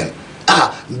something.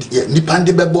 Nipa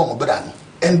de be bomb bra no.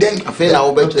 And then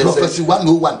prophecy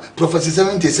 101, prophecy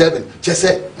 77. Just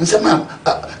say, ma'am,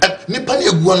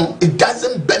 it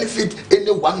doesn't benefit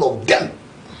any one of them.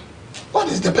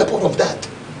 What is the purpose of that?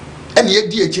 And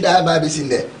yet, dear Chida Bible in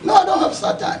there. No, I don't have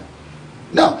such time.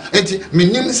 No, and my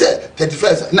name is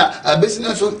 31st. Now,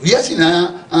 business, yes,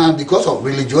 because of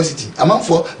religiosity. Among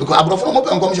for because I brought from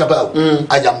open commission about.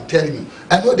 I am telling you,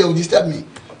 I know they will disturb me.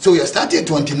 So you started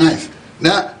 29th.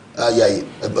 Now,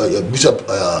 Bishop.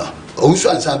 Also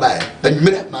and Sabai,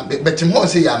 but tomorrow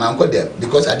say I'm uncle them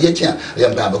because I did change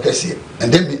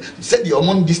and then said the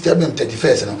amount disturb them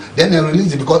 31st. Then they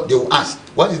release it because they will ask,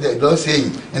 what is the Lord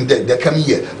saying in the coming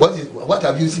year? What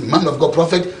have you seen? Man of God,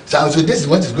 prophet. So this is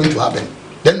what is going to happen.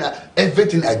 Then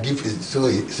everything I give is so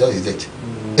is it.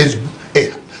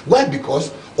 Why?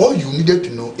 Because all you needed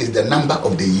to know is the number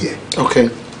of the year. Okay.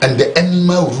 And the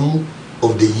animal rule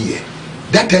of the year.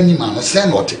 That animal was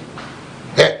saying what?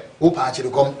 Opa actually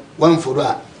come one for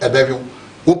a burial.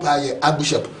 Opa a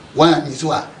bishop one is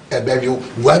a burial.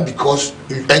 Why? Because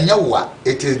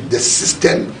it is the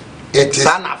system. It is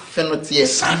San affinity.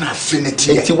 San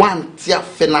affinity. 81 tia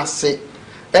finance.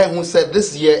 And who said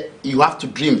this year you have to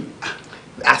dream.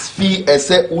 As fee as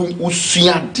say you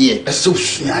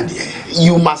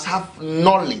must have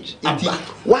knowledge.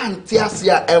 One tia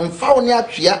sia and found ya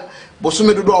tria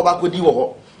bosume do obakodi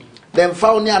wo. Then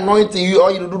found the anointing you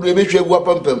all you do the issue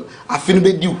of I feel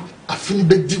you.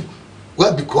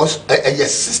 Well, because a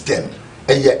system,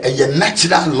 a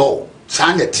natural law,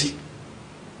 sanity,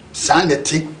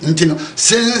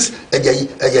 since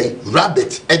a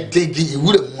rabbit, a diggy, you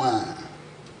wouldn't want.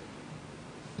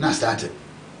 Now started.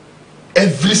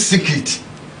 Every secret.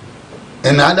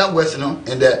 In other words,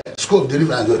 in the school of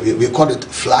deliverance, we call it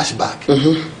flashback.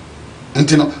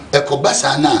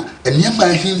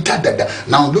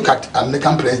 Now look at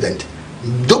American president.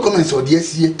 Documents or the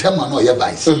SCA term or your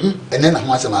vice. And then I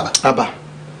want some Abba.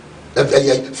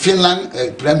 Finland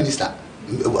Prime Minister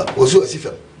also a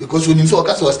cipher. Because when you saw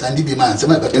us was standing be man,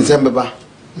 some in Sembaba.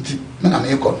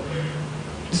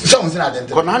 Someone's not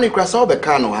Konani Krasobe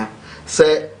Kanoa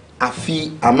say a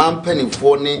fee a man penny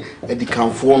for ne a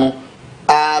decamfono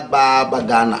Abba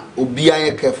Bagana,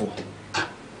 Ubia careful.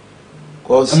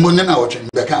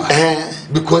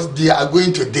 Because they are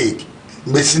going to dig.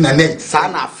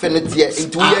 Sana affinity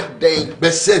into your day.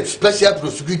 Special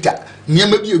prosecutor. Near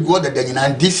maybe you go that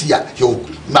then this year you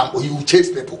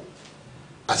chase people.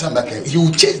 As I'm back,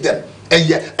 you chase them. A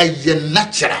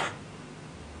natural.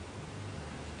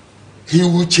 He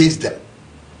will chase them.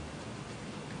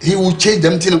 He will chase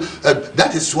them.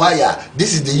 That is why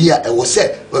this is the year I was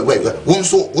said. One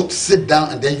so would sit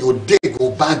down and then you dig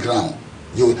your background.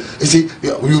 You see,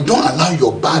 you don't allow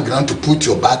your background to put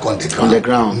your back on the ground. On the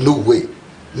ground. No way.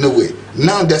 No way.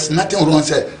 Now there's nothing wrong.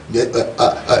 Say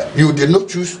you did not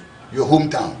choose your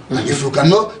hometown. And if you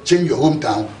cannot change your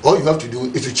hometown, all you have to do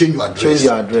is to change your address. Change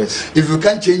your address. If you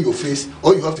can't change your face,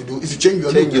 all you have to do is to change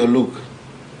your look.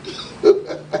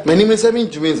 My name is Seven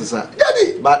Jumains, sir.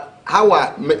 But how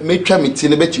I make me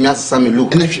tin bet me as some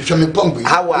look. And if you me pong,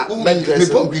 how I make me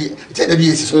pong, tell the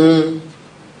BS.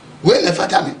 When a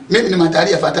fatami, maybe the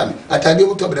Mataria fatami, I tell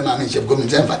you to the man, she'll go and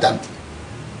fatami.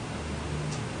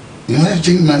 You know,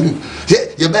 change my look.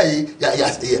 You buy,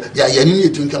 you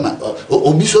need to come out.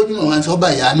 Or be so you know, and so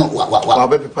by ya no, I'll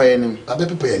be preparing him. I'll be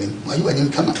preparing him. Why you want him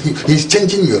come out? He's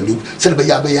changing your look. So by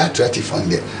ya attractive on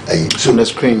the on the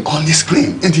screen. On the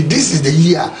screen. And this is the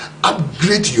year.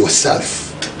 Upgrade yourself.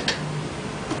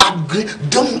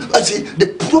 Don't see the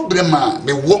problem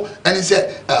me wo and it's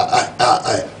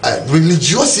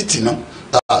religiosity no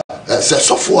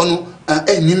so for no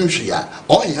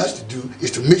all he has to do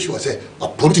is to make sure say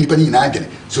putting penny in again.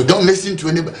 So don't listen to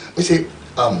anybody. We say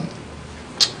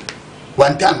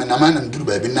one time and a man and do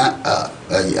baby na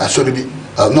I saw be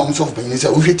no so penny say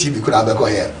we TV could have go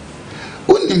here.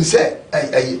 When him say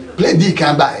I play D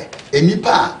can buy any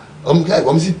pa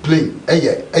see plane,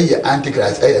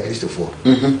 Antichrist, Christopher,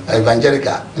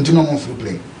 Evangelica, and to no more free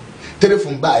plane.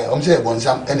 Telephone by, say, one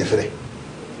some any free.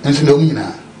 And so no mean.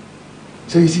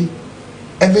 So you see,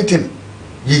 everything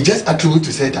you just attribute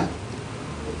to Satan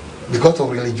because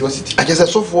of religiosity. I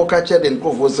just saw for catcher and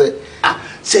Cove was say,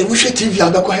 say we should TV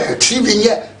abako here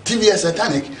TV is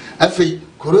satanic afi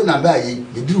corona ba yi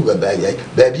me duru ba yi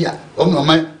baby a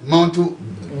my mount to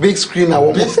big screen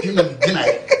gina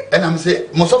and I'm say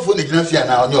most of the gina fear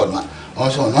na onyo no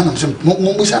also no I'm say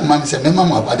mo say man say me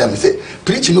mama abada me say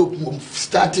preach no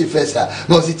start first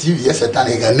no see TV is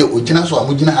satanic and no gina so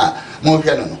amugina ha mo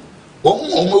hwe no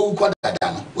omo ko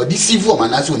dada no we deceive o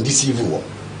man so deceive o.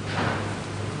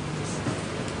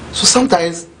 So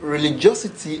sometimes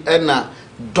religiosity and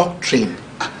doctrine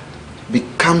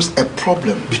becomes a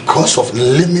problem because of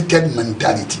limited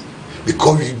mentality,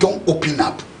 because we don't open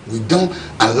up, we don't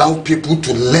allow people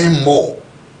to learn more.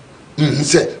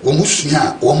 So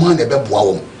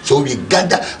we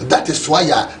gather. That is why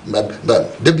the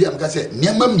BM say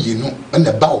niamam yinu and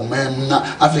the bow man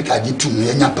Africa did to me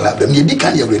any problem. You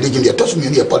can't your religion, they toss me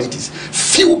in politics.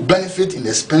 Few benefit in the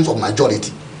expense of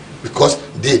majority because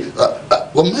they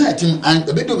woman team and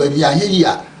the better we are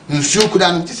here. Nsuo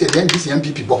kuda no say then this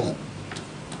MPP bomb.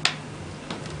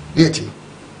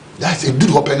 That's a good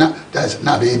hope na that's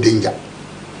na be danger.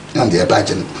 Na dey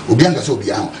badge no. Obi anga so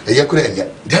obi ahụ. Eye kura enye.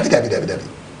 Dabi.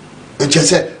 Eche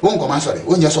say won go ma sorry.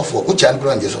 Won je so for. O cha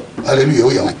nkura nje so. Hallelujah o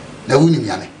ye wan. Na wuni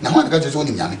nyame. Na ho anga je so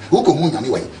wuni nyame. Wo ko mu nyame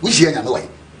wan. Wo hie nyame wan.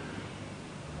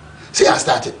 See I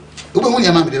started. Obi mu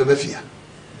nyame be be fia.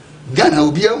 Ghana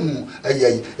obi ahu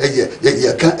eye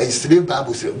ka a slave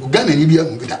Bible say Ghana ni bi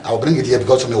ahu bi I'll bring it here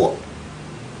because of me work.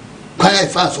 Kwai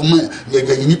fast so man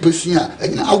ni pesua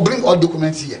I'll bring all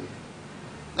documents here.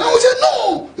 And we say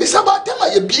no, it's about them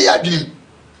you be adwin.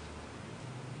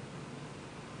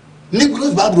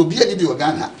 Negroes Bible bi ani bi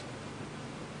Ghana.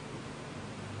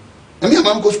 I mean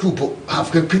I'm go school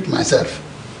have prepared myself.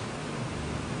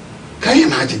 Can you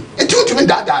imagine? And to me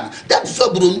that is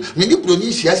so bro me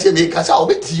broni sia me kasa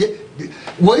obetie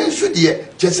wo should ye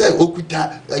just say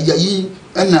okuta yayi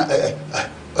na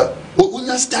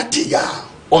unya start ya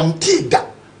until that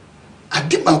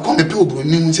adima come pe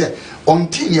obroni mu say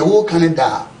until ye wo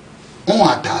Canada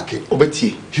on attack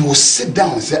obetie he will sit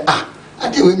down and say I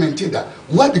did we maintain that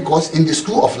why because in the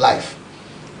school of life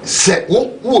say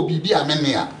wo bibi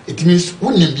amenia it means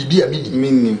unim bibi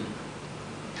ameni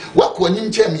what when you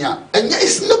tell me and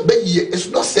it's not bad it's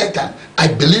not certain I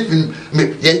believe in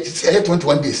me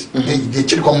 21 days they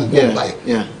should come by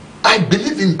I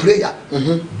believe in prayer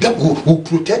that will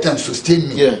protect and sustain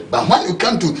me but when you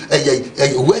come to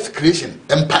a wealth creation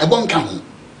empire won't come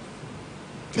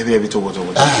maybe to what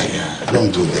don't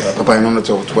do that papa I know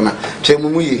to what na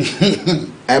chemumu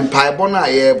empire bona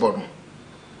ye bono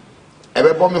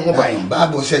ebe bo me ho ba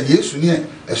Bible said yes ni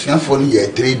asuafo no ye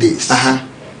 3 days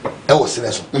I was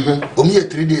serious. Only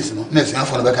 3 days, no. Next, I'm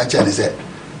for the back and say,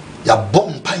 ya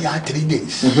bomb paya 3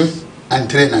 days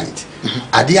and 3 nights.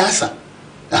 Adiasa,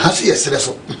 I have to yes, serious.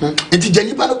 It's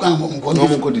Jennifer come on,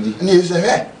 and he said,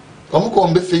 hey, come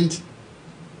on, be faint.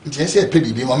 Just say,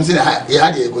 baby, I'm saying, he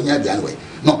had a going the way.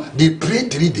 No, they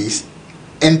prayed 3 days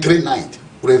and 3 nights.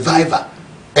 Revival.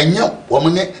 And your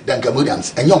woman, than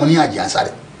Camudans, and your money, I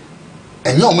answered.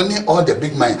 And your money, all the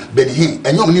big man, Benny,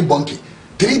 and your money, Bonky.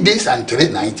 3 days and 3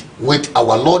 nights with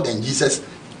our Lord and Jesus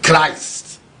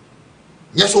Christ.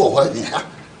 Yes, or what?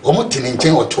 Almost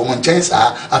in or 2 months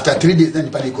after 3 days, then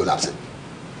the panic collapsed.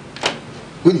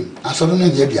 Winning, I saw no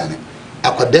Yabiane. I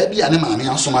could there be an enemy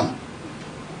and someone.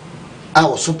 I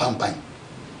was so pampine.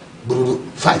 Buru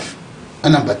 5.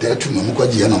 And number 2 no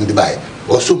Mukaji and on the buy.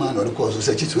 Or so man or the cause of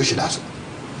such situation as.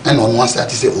 And on one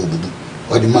side, he said, oh,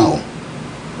 or the Mao.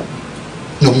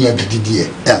 No, me did dear,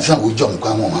 and some will jump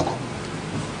Amoako.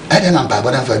 I don't know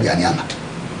about Fabian.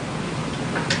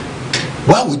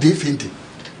 Why would they faint?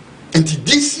 And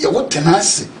this year, what can I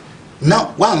say?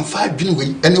 Now, 1 5 been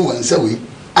away, anyone say we.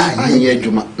 I hear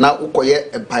you now.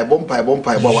 Okoye a piebomb.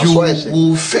 You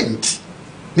will faint.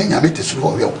 Then I met a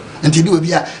slow real. And you do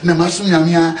be a Namasu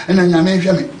Yamia and then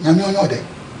Yamia no day.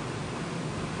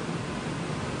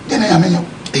 Then I am in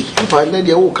if I let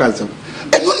your cousin.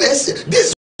 And this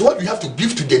is what we have to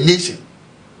give to the nation.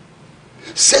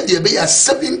 Said there be a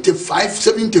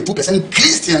 72%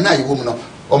 Christian now, woman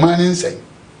or man insane.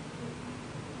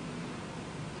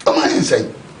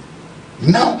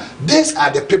 Now, these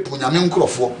are the people Yamin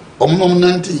Crawford, or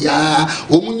Monanti, ya,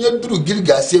 Omunya Drew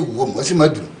Gilga say, was him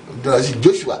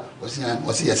Joshua,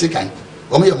 was he a second,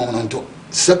 or me a mononto,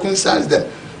 circumcise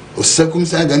them, or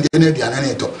circumcise them,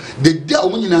 the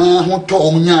devil who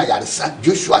told Munya,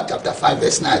 Joshua chapter 5,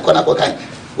 verse 9,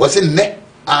 was in neck.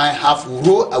 I have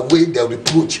rolled away the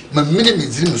reproach. My minimum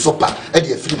is in sopa at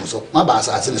the film so. My bass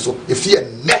as in so. If you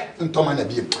neck and Tom and a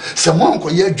beam, someone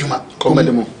call ye Juma, come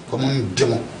demo.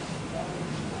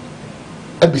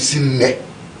 I be seen neck.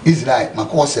 Is right, my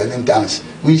course selling dance.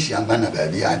 We shall ban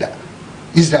about the other.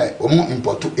 Israel omo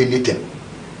import anything.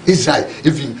 Israel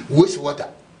even waste water.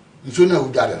 So na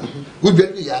udare no. We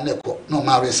be ya na ko no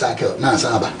ma recycle na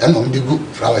asaba. E no mdigu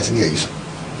flowers ni ayiso.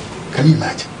 Can you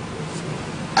imagine?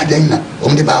 Adenna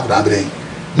omde ba abrabere.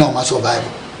 No ma survive.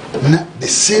 Na the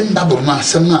same Bible ma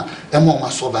asem na e mo ma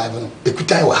survive no.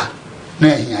 Ekutai wa na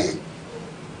ehia ye.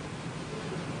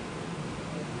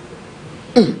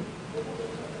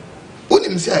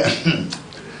 Onim say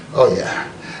oh yeah.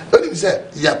 Onim say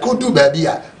ya kodu baby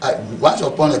once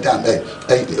upon a time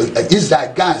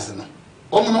Israel guys no.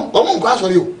 Omo nkwa so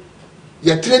yo.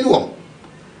 Ya train wom.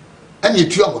 And you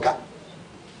tu amoka.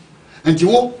 Nti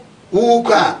wo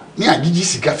kwa me agigi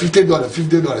sika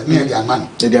 $50 me dey amano.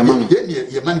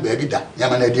 Ye man baby da. Ya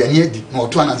man dey ani adi. Na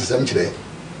oto ana nsem kire.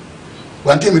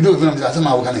 One time me do film say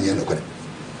asema wo kana ye no kwede.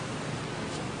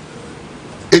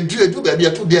 Edu baby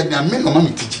ato dey na me no mama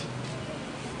tiji.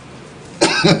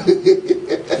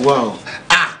 Wow.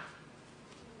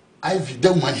 Ivy,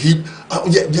 that one he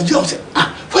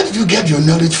where did you get your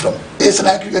knowledge from? It's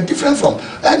like you are different from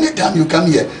anytime you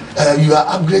come here, you are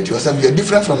upgrade yourself, you are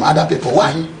different from other people.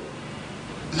 Why?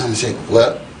 And I'm saying,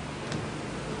 well,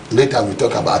 later we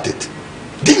talk about it.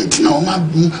 Didn't you know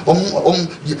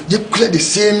you clear the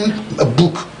same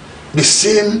book, the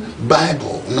same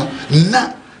Bible, you know?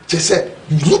 Now just say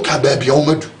look at baby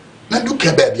Omadu. Now look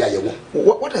at baby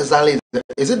what exactly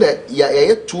is it that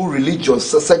you're too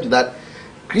religious such that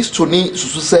Christoni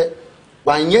susu se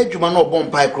wanye djuma no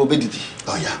bon pai kro bedidi.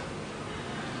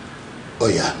 Oh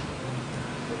yeah.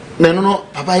 No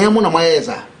papa yemu na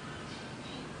mayeza.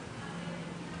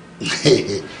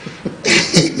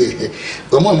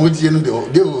 Omo modi no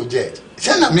de o je.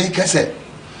 Se na me ka se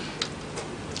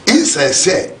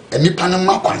insese enipa no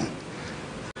makwan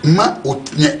ma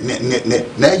ne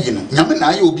na yi no nyame na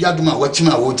aye obi adoma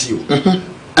wachima woti o.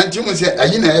 And you say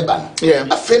ayi na eba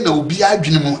no afa na obi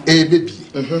adwene mu ebebi.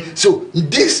 So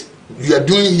this you are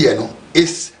doing here no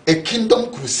is a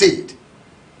kingdom crusade.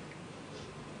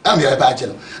 Am ya ba je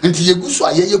no nti yeguso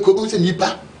ayeye ko se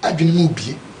nipa adwene mu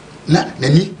bie na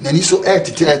nani so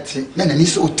etete na nani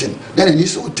so oten na nani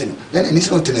so oten na nani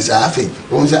so oten sa afa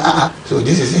o say so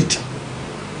this is it.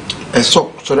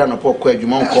 So da na po ko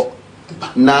adwuma nko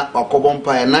na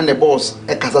okobompa na ne boss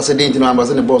e kasa se denti no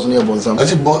ambaze ne boss no ye bonsam. I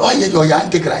say boy oh yeah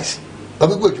antichrist.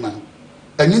 Obego adwuma no.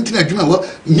 Anything adwuma wo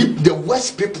the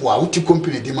worst people are what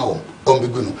company dey ma wo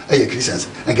ombegu no eh Christians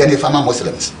and get the farmer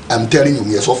Muslims. I'm telling you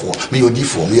me so for me odi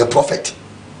for me a prophet.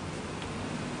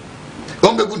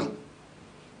 Ombegu no.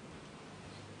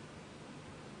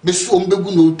 Me so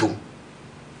ombegu no tom.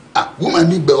 Woman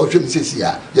ni be ohwe me sesi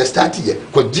ya start here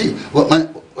koji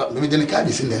me dey card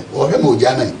is in there ohwe mo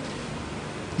jana.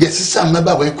 Yes, some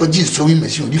member when you sewing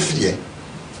machine with free.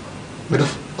 But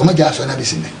oh my gosh, I'm not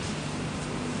listening.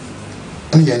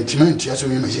 I'm the intimate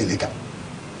sewing machine.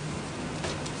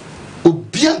 Oh,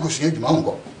 Bianco, you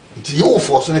mango. You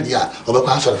force on the year of a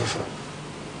council of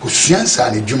Kusian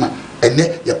Sani Juma and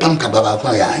net your punk about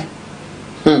my eye.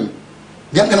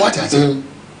 Young and what I say.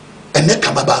 And net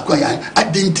about my eye. I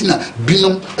didn't know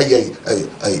Binum a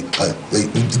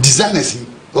designers.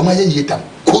 Oh my yeta.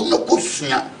 Could not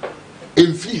kusia.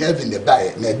 In free heaven the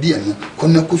buy na dia no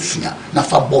konna kusua na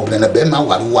fa bob na be ma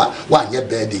warewa wa anye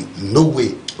bedding no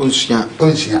way onsia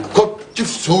ko chief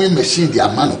sewing machine the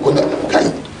amano konna kai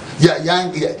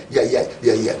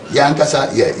ya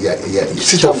kasa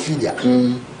sit Ophelia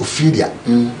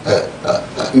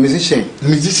musician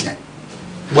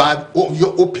wa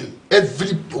you open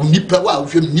every nipa wa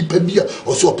nipa bia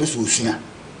o so opeso osua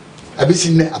abisi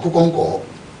ne akokon ko.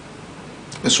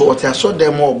 So what I saw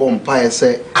them more bomb pie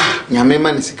say, Yame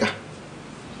Manisika.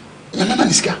 Yame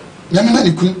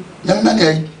Manikun,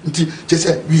 Yamani, just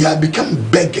said, we have become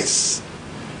beggars.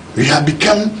 We have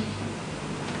become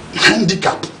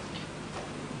handicapped.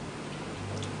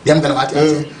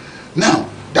 Now,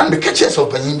 then the catchers of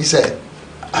Panini said,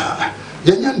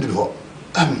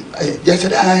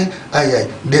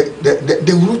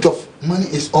 the root of money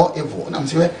is all evil. And I'm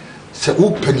saying, so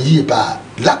open ye by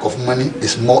lack of money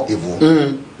is more evil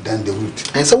than the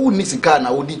root. And so who needs a car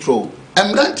now would throw?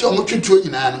 I'm not your true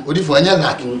in an or if for any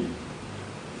lack. I'm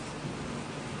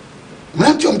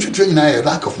not your true in a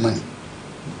lack of money.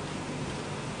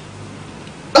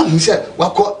 He said,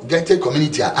 what call get a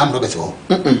community? I'm Robert.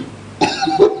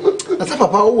 That's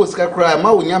papa always cry.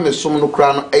 My when you some no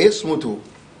crown, a smooth.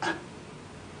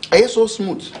 A so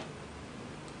smooth.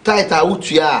 Tight out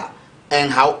ya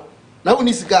and how. Now we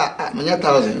need to go. Many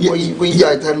thousand. We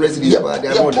time residents about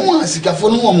their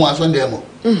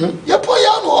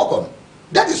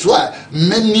that is why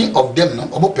many of them no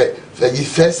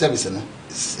first service no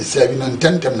serving on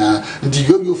tentem na ndi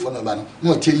yo for no ba no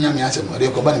no tie nya me asem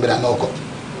ore ko ba ne bra na oko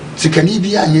sikani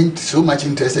bi anya so much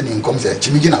interested in income say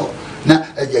chimigina ho na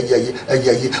ayayi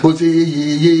o say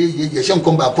ye shem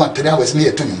kom ba ko 3 hours ne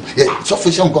yetonum ye so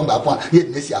for shem kom ba ko ye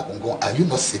nesi akonkon. Are you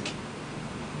not sick?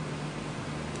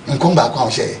 Nkom ba ko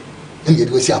she en ye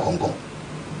do si akonkon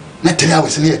na 3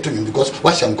 hours ne yetonum because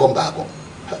what shem kom ba ko.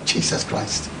 Jesus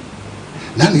Christ.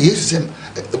 Now Jesus said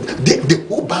the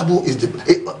whole Bible is the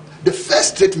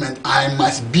first statement, I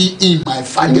must be in my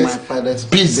father's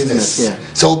business. Yeah.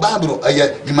 So Bible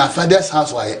in my father's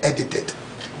house where I edited.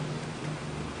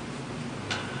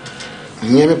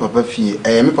 Me papa fie,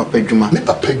 me papa djuma. Me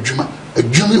papa djuma.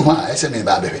 Djumi ho a ese me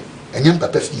ba bebe. Enyam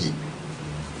papa fie.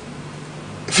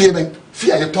 Fie ben,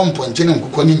 fie aye tompo nche ne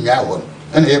nkukọ ni nya ho.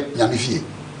 Ena ye nyame fie.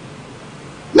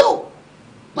 No.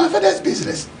 My father's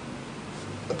business.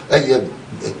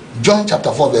 John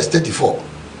chapter 4 verse 34.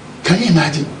 Can you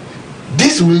imagine?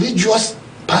 These religious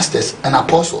pastors and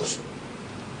apostles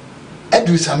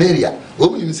Edu Samaria,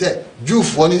 women say, Jew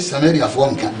for this Samaria for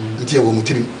Nka, until we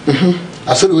mutiri.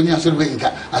 Asoluini,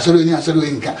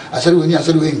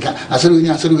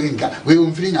 we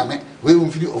won't feel yame, we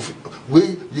won't feel of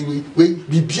we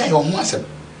be behind your master.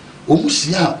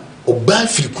 Omusia, or bad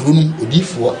free kurunum, or di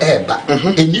for eba,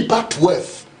 and nipa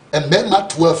 12, and Benma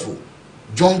 12,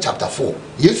 John chapter 4.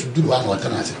 Yes, do one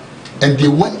alternative. And they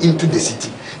went into the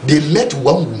city. They met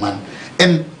one woman,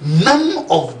 and none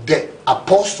of the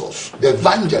apostles, the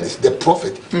evangelists, the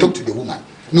prophet talked to the woman.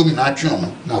 No, they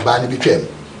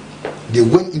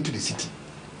went into the city.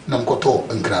 Namkoto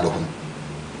and Gradon.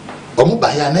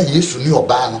 Omubaya na Yesu ni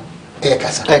Obano,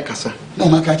 Ekasa. No,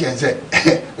 my catcher and said,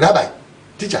 Rabbi,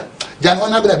 teacher, John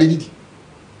Wanabra Benidi.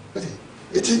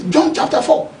 It is John chapter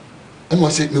 4. And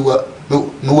was it, no,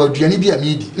 Diani be a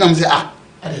midi. No, say, I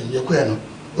didn't hear Queno.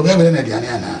 Obey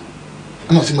Diana.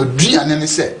 And was my dear and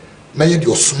say, may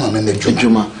your swim and the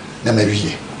Juma, na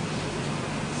Marie.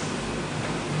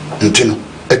 Antino,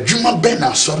 a Juma Ben,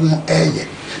 a son air.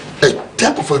 A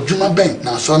type of a Juma Ben,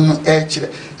 now son air.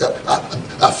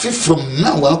 A fifth from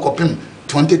now, I'll copy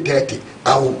 2030.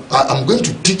 I'm going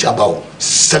to teach about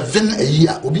 7 a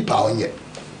year, will be power yet.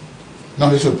 No,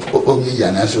 this will only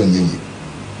an answer on you.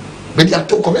 But you have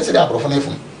to commence it out of an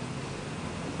iPhone.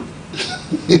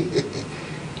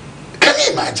 Can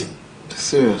you imagine?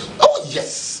 Serious? Oh,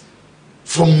 yes.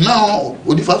 From now,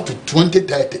 we'll develop to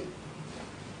 2030.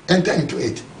 Enter into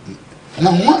it.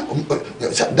 Now,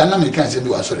 dynamic can say,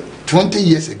 sorry, 20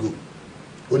 years ago.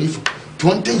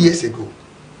 20 years ago.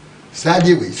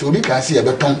 Sadly, way, so we can see a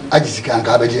beton, Ajisica and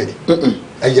Gabajedi.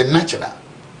 A year natural.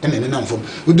 And then I'm from,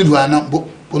 we do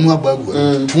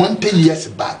one 20 years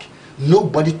back.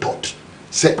 Nobody thought,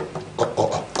 say,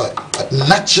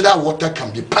 natural water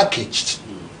can be packaged.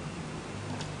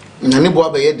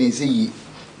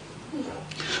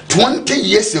 20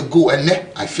 years ago, and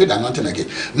I feel that nothing again.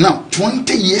 Now,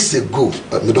 20 years ago,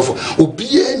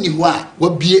 Obie Niwa,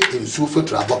 what be in Sufa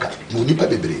Travoka, Munipa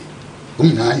Bebre,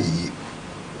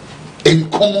 in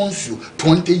common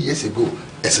 20 years ago,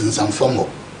 as in some form of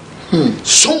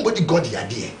somebody got the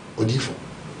idea, Odifo.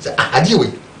 Say,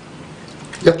 idea,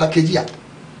 your package here,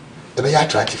 very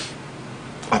attractive.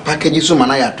 A package is so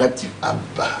many attractive.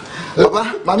 Papa,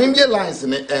 my name lines in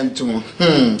the end to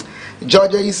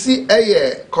Georgia, you see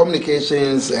a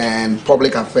communications and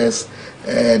public affairs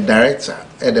director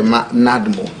at the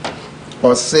NADMO,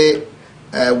 or say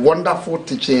wonderful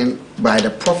teaching by the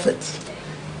prophet,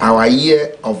 our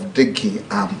year of digging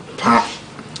and pa.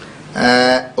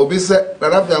 Obisa,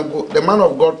 the man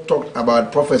of God talked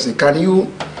about prophecy. Can you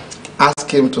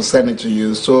ask him to send it to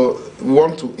you? So we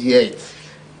want to hear it.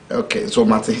 Okay, so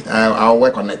Marty, I'll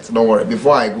work on it. Don't worry.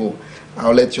 Before I go,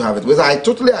 I'll let you have it. Because I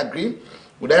totally agree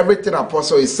with everything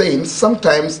Apostle is saying.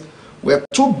 Sometimes we're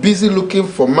too busy looking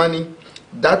for money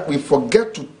that we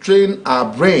forget to train our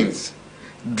brains.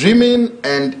 Dreaming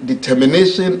and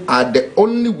determination are the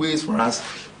only ways for us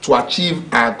to achieve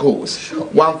our goals. Sure.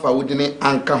 One for within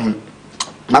anchor. I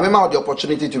remember the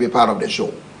opportunity to be part of the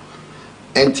show.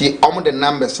 And the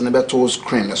numbers in the tool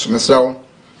screen. So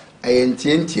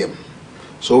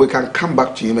so we can come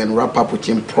back to him and wrap up with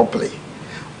him properly.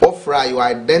 Offer you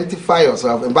identify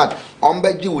yourself, and but on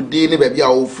you would deal baby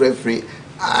free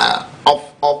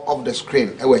off the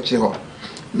screen.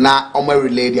 Now I'm a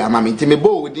lady, I'm a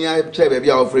bo with the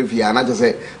baby free and I just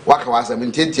say what was I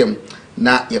mean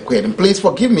na and please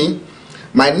forgive me.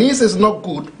 My niece is not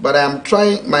good, but I am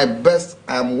trying my best.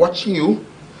 I'm watching you.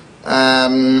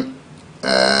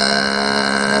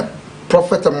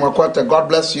 Prophet Amoako, God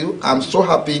bless you. I'm so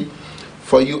happy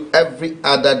for you every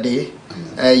other day.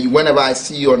 Whenever I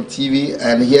see you on TV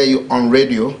and hear you on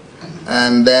radio,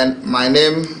 And then my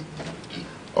name,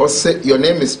 also your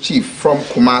name is Chief from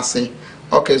Kumasi.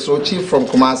 Okay, so Chief from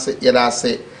Kumasi, yeah, that's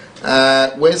it.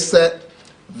 We said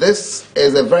this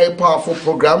is a very powerful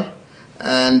program,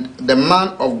 and the man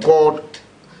of God,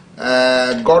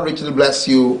 God richly bless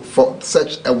you for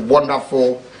such a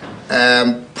wonderful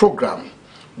program.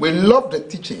 We love the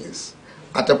teachings.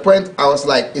 At a point, I was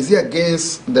like, is he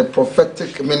against the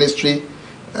prophetic ministry?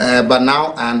 But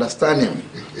now I understand him.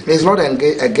 He's not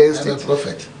against it.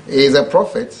 Prophet. He is a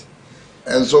prophet.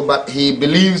 And so, but he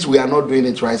believes we are not doing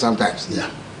it right sometimes.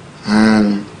 Yeah.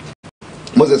 And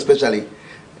most especially,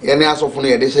 any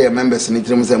members in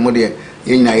the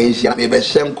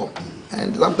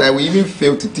and sometimes we even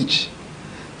fail to teach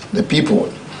the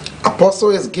people.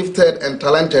 Apostle is gifted and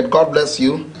talented. God bless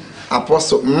you.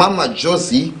 Apostle Mama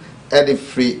Josie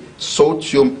Edifree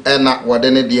Sotium Ena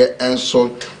Wadenedie and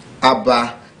so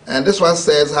Abba. And this one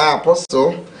says, hi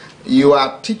Apostle, you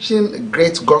are teaching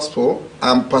great gospel.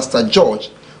 I'm Pastor George,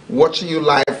 watching you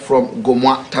live from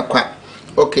Gomwa Takwa.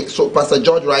 Okay, so Pastor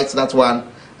George writes that one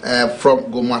from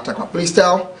Gomwa Takwa. Please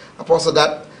tell Apostle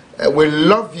that we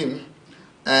love him,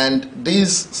 and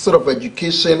this sort of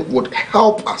education would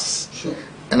help us. Sure.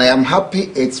 And I am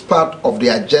happy it's part of the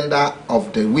agenda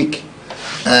of the week.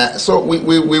 So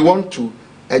we want to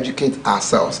educate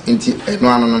ourselves.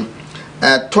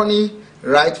 Tony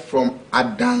right from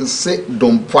Adanse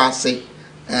Dompoase.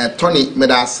 Tony made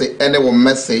us say any one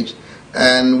message,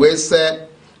 and we said,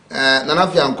 Nana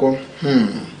Fianco,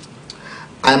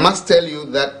 I must tell you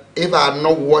that if I had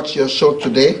not watched your show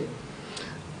today,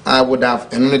 I would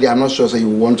have, and I'm not sure so you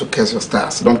want to curse your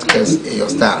stars. Don't curse your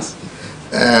stars.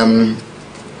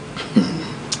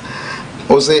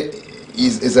 Also,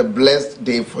 is a blessed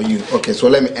day for you. Okay, so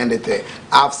let me end it there.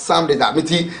 I've summed it up.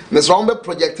 Ms. Rombe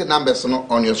projected numbers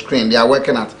on your screen. They are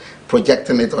working at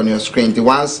projecting it on your screen.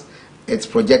 Once it's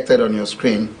projected on your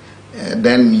screen,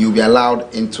 then you'll be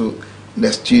allowed into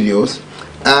the studios.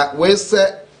 We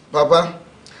said, Papa,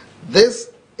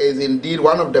 this is indeed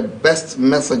one of the best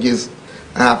messages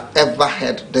I have ever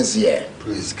heard this year.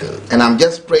 Praise God. And I'm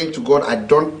just praying to God I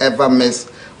don't ever miss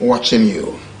watching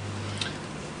you.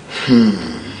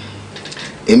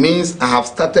 It means I have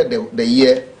started the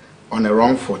year on the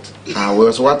wrong foot.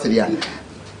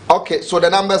 Okay, so the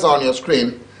numbers are on your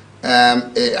screen.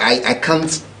 I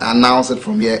can't announce it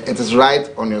from here. It is right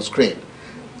on your screen.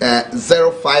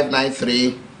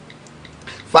 0593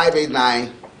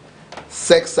 589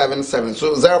 677.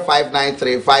 So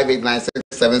 0593 589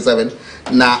 677.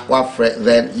 Now,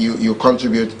 then you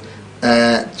contribute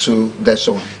to the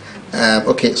show.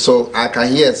 Okay, so I can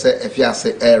hear say if you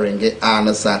say airing it, I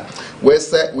understand. We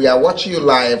say we are watching you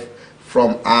live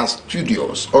from our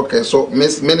studios. Okay, so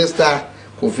Miss Minister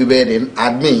Kofi Bedin,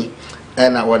 admin,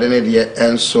 and our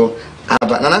and so.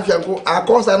 But Nana Fianco, our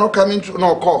calls are not coming through.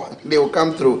 No call, they will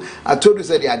come through. I told you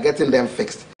they are getting them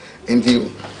fixed. Until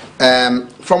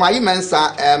from our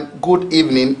Mensa, good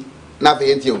evening. Navi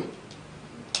into you.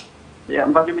 Yeah,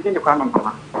 but you meeting the Kwame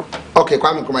Nkrumah. Okay,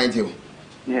 Kwame Nkrumah into you.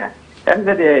 Yeah. And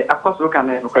then of course we can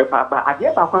but at the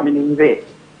end of meaning there,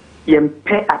 we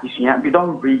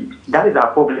don't read. That is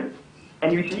our problem.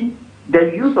 And you see,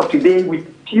 the use of today with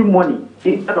few money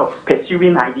instead of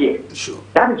pursuing ideas. Sure.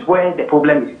 That is where the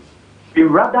problem is. We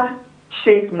rather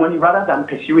chase money rather than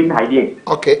pursuing ideas.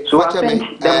 Okay. So I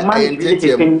think the man is really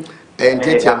taking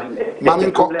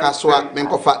Maminko Kaswa,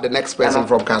 Menkofa, the next person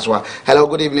from Kaswa. Hello,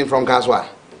 good evening from Kaswa.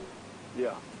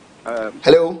 Yeah.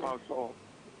 Hello.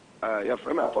 Your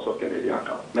friend Apostle Kennedy.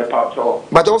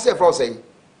 But also for saying.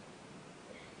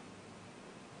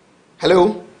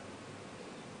 Hello.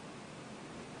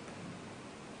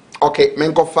 Okay,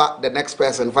 Menkofa, the next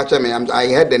person. I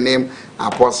heard the name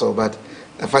Apostle, but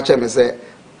Facheme say,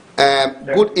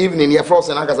 good evening. Your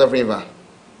friend Akasa.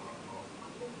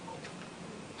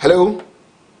 Hello.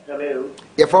 Hello.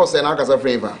 Your first and Akasa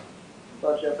Favor.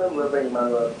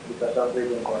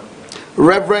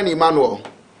 Reverend Emmanuel.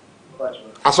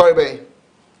 Sorry, babe.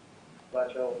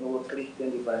 Christian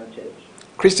Divine Church.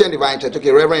 Christian Divine Church.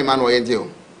 Okay, Reverend Emmanuel, and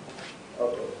you.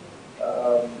 Okay.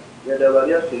 Yeah, there were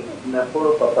yesterday in a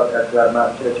photo Papa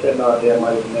Katrana Church, and now there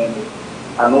my name is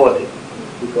Anote.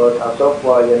 Because as so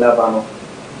far, you never know.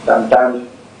 Sometimes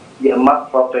you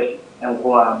must profession and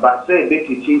go on, but say,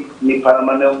 Betty, me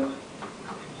permanent.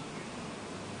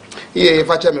 Yeah, if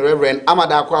I tell me, Reverend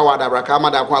Amadakwa Wadabraka,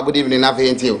 Amadakwa, good evening, I've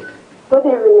heard you. Good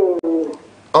evening.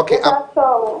 Okay.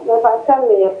 So, if I tell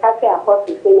me a cafe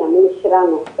apostle saying, I'm in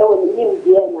Shirano, it was him,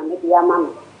 dear, and maybe a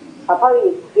man. Papa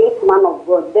is great man of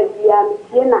God, the Bian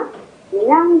Siena,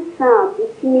 young son,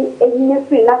 between a year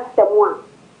free last one,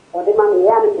 or the man,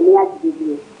 Yan and the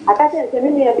Yaki. I can't tell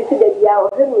me a bit of the Yao,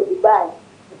 then will be by.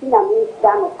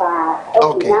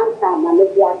 Okay.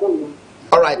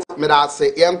 All right, may I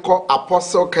say, Yanko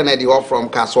Apostle Kennedy or from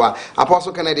Kaswa.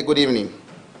 Apostle Kennedy, good evening.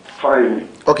 Fine.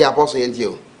 Okay, Apostle, and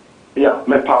you. Yeah,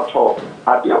 my pastor.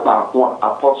 I be about one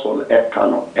Apostle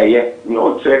Ekano.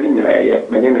 No trading,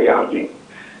 many yards.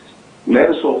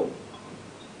 Nelson.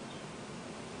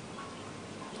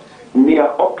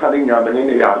 Near Okaring,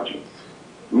 many yards.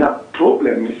 Now,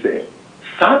 problem is,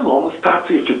 some almost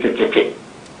started to take.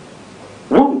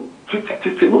 No,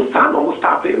 some almost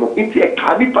started into a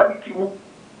carnival.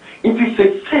 It is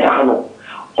a say,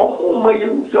 oh, my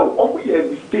young self, oh, we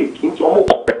have mistake into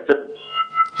almost.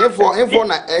 Herefore, I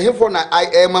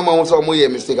am a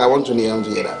mistake. I want to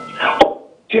hear that.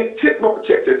 Check to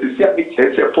see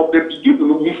for the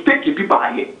beginning, mistake if you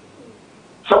buy it.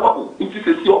 So, it is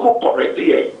a more correct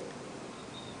here.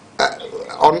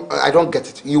 I don't get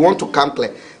it. You want to come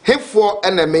clear. Herefore,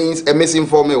 and it means a missing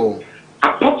for me.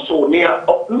 Apostle near,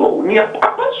 no, near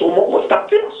Apostle almost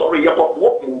starting. Sorry about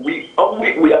what we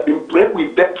have been praying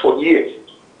with them for years.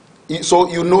 So,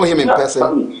 you know him in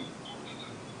person?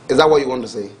 Is that what you want to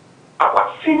say?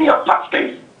 Our senior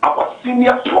pastor, our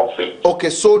senior prophet. Okay,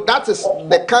 so that is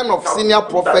the kind of senior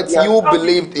prophet you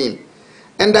believed in.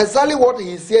 And that's exactly what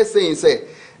he's here saying. Say,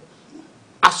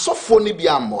 Asophoni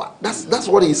biamwa. That's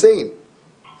what he's saying.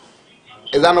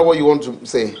 Is that not what you want to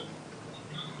say?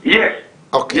 Yes.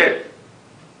 Okay. Yes.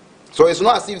 So it's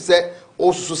not as if say,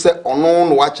 also say,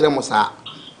 unknown watch them. Okay.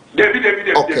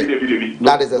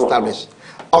 That is established.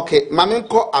 Okay,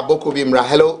 Maminko Aboko Bimra.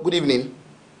 Hello, good evening.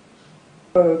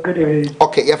 Good evening.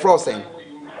 Okay, you're frozen.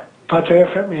 Pastor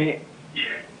Femi,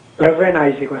 Reverend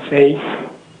Isaac was saying.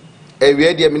 We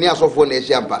had the Minas of one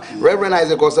Champa. Reverend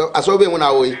Isaac was a sober when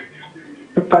I way.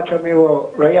 Pastor me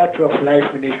Royal Tree of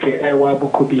Life Ministry,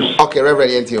 Wabukubi. Okay,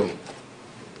 Reverend Yentio.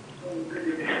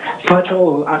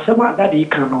 Pastor, as someone that he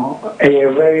can know, a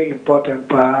very important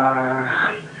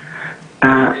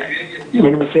you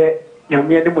say,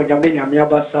 Yamia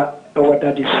Basa.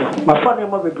 That is so. My father,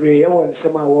 my baby, I want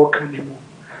some walk anymore.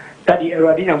 That the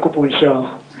Eradina Coupon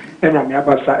show, and I'm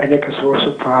Yabasa and Ekaso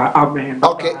Super. Amen.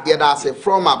 Okay, yeah, that's it.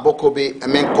 From a Bokobi, I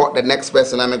mean, call the next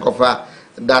person I make offer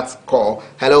that call.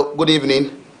 Hello, good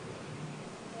evening.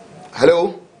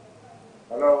 Hello.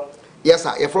 Hello. Yes,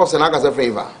 sir. You're frozen. I got a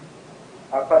favor.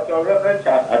 Reverend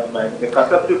Charles Ajuman, the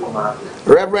Catholic Kumasi.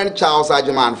 Reverend Charles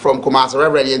Ajuman from Kumasi.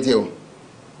 Reverend Yentio.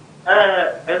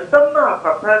 And some now,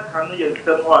 Papa can you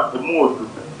someone the mood?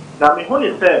 Now, me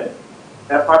only said,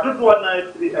 if I do one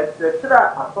night,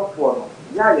 etc., a soft one,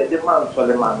 yeah, the man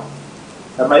Solomon.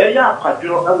 And my ya,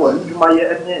 Padro, I will do my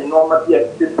normal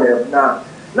system now.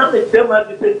 Now, the same as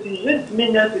you say, yes,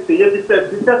 minions is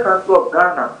the council of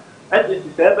Ghana. And this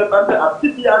is ever better at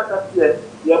CPR here.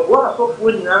 Your boss of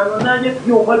winning, and I get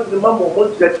you much the mamma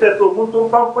wants to set to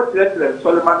Mutum for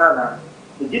Solomon.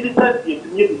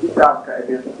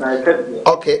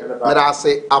 Okay, but I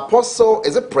say Apostle,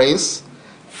 is it Prince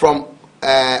from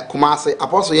Kumasi?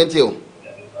 Apostle Yentio.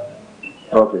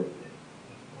 Okay.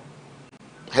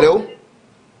 Hello?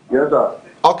 Yes, sir.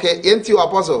 Okay, Yentio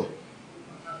Apostle.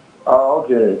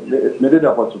 Okay. Maybe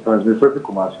the Apostle Francis, me from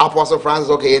Kumasi. Apostle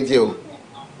Francis, okay, Yentio.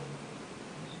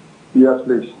 Yes,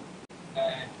 please.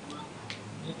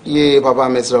 Yeah, Papa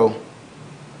Mesro.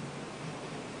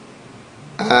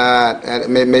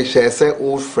 Make sure say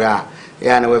old fra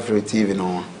yeah no every TV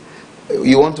no.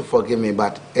 You want to forgive me,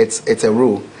 but it's a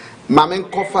rule.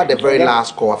 Mamen cover the very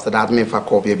last call after that me for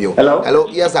call baby. Hello,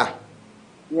 yes sir.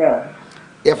 Yeah.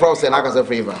 Yeah, for say na ka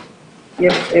favor.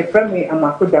 Yes, a friend me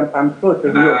Amoako jumper from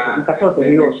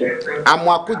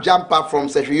Amoako jumper from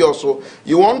Sefioso.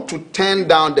 You want to turn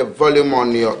down the volume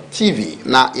on your TV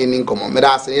na in income. Me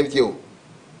da say if you.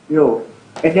 Yo,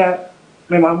 eja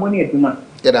me mamoni eduma.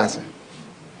 Yeah, that's it.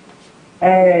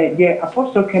 The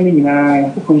Apostle coming in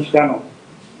a Kukunshano.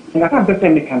 And I can't say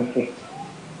me can say.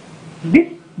 This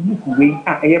book we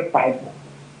are a Bible.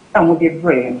 And with a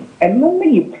brain, and no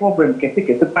many problems can take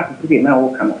a party today now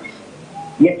come.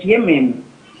 Yet Yemen,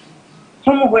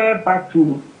 somewhere back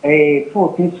to a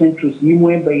 14th century, you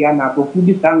went by Yana, but who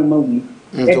this animal we.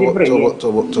 Tobo.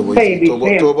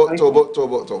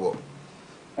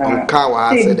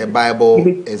 Kawa said the Bible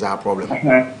is our problem.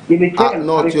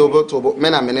 No, Tobo.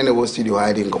 Men are many was studio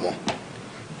hiding come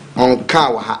on.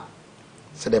 Kawa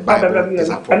said the Bible is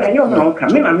our problem.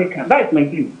 That's my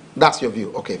view. That's your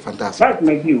view. Okay, fantastic. That's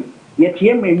my view. Yet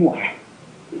Yemen,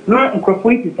 no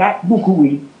incorporated that book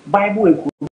we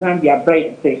Bible and their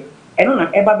brain say. I don't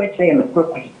have ever better in the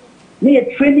property. Near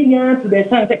training to the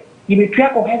sunset, you be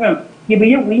track of heaven, you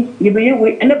be away,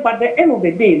 and by the end of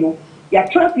the day, no. Do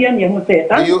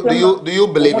you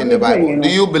believe in the Bible? Do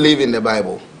you believe in the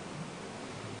Bible?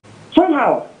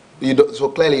 Somehow, You don't, so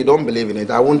clearly you don't believe in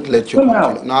it. I won't let you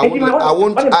continue. No, I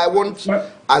won't.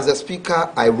 As a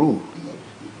speaker, I rule.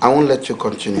 I won't let you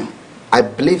continue. I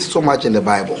believe so much in the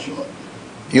Bible.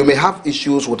 You may have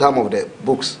issues with some of the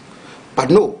books,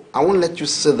 but no, I won't let you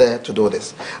sit there to do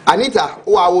this. Anita,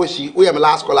 who are she? We are my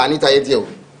last caller. Anita,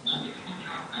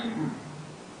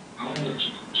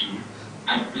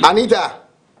 Anita.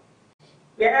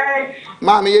 Yes.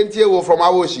 Mommy, you from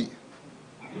Awoshi.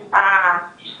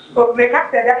 So we have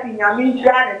to that in your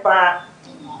media, that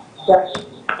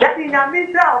in your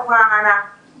media,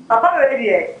 Papa,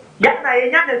 yes,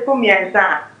 I am for me and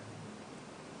son.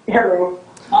 Hello.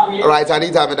 Right,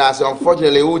 Anita,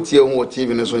 unfortunately,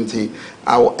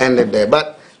 I will end it there.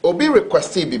 But Obi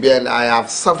requested, and I have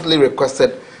softly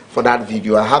requested for that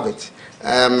video. I have it.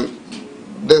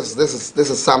 This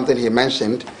is something he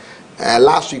mentioned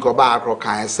last week.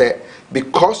 I said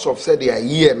because of said the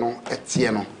year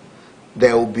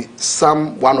there will be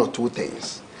some one or two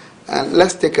things. And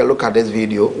let's take a look at this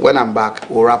video. When I'm back,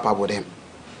 we'll wrap up with him.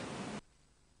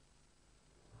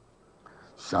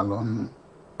 Shalom,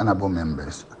 honorable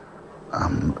members.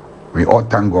 We all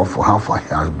thank God for how far He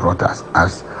has brought us.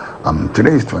 As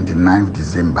today is 29th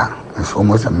December, it's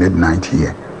almost a midnight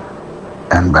here,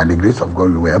 and by the grace of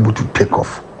God, we were able to take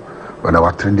off with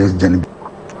our 3 days journey.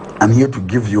 I'm here to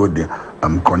give you the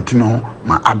continue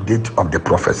my update of the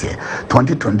prophecy.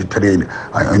 2023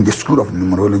 in the school of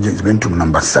numerology is going to be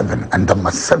number 7, and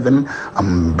number 7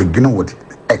 I'm beginning with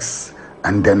X.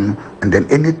 And then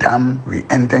anytime we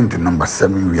enter into number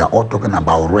 7, we are all talking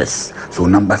about rest. So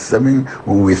number 7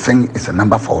 we think is a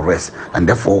number for rest, and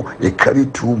therefore it carry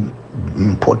 2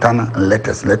 important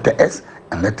letters, letter S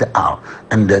and letter R.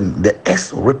 And then the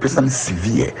S represents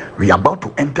severe. We are about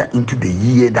to enter into the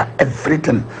year that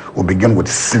everything will begin with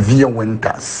severe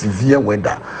winter, severe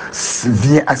weather,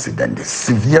 severe accident,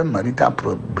 severe marital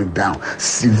breakdown,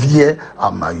 severe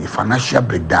financial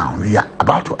breakdown. We are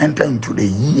about to enter into the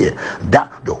year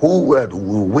that the whole world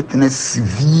will witness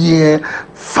severe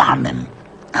famine,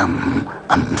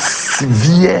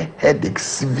 severe headaches,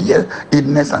 severe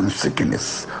illness and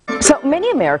sickness. So many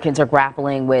Americans are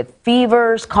grappling with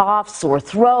fevers, coughs, sore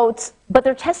throats, but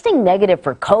they're testing negative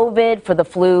for COVID, for the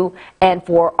flu, and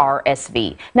for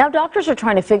RSV. Now doctors are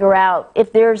trying to figure out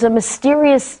if there's a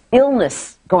mysterious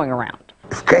illness going around.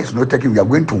 If care is not taken, we are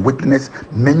going to witness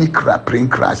many plane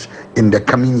crash in the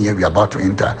coming year we are about to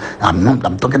enter.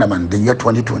 I'm talking about the year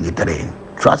 2023.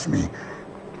 Trust me,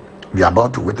 we are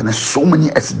about to witness so many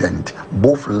accidents,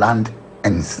 both land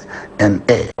and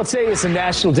air. Let's say it's a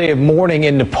national day of mourning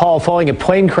in Nepal following a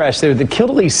plane crash there that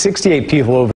killed at least 68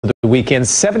 people over the weekend.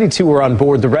 72 were on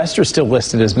board. The rest are still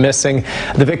listed as missing.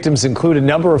 The victims include a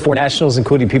number of foreign nationals,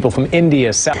 including people from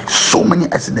India. So many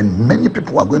accidents. Many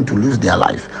people are going to lose their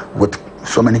life with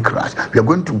so many crashes. We are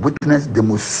going to witness the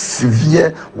most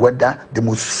severe weather, the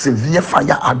most severe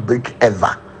fire outbreak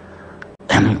ever.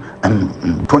 And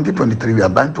 2023, we are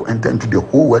about to enter into the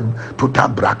whole world total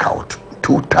blackout.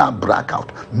 Total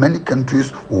blackout. Many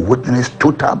countries will witness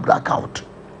total blackout.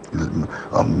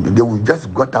 They will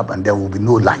just got up and there will be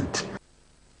no light.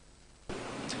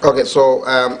 Okay, so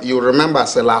you remember I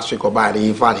said last week about it.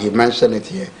 In fact, he mentioned it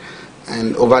here.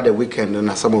 And over the weekend,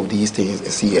 some of these things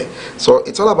is here. So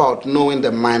it's all about knowing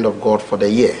the mind of God for the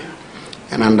year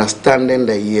and understanding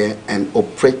the year and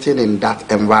operating in that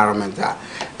environment.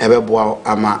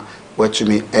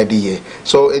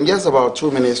 So in just about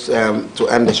 2 minutes to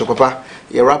end the show, Papa,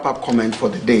 your wrap-up comment for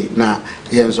the day. Now,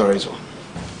 yeah, I'm sorry. So.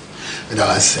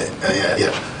 I said,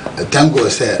 thank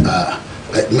God, said,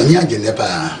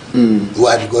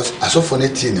 why? Because I saw for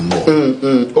it anymore.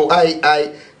 Oh,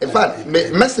 in fact,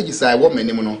 messages I want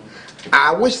many.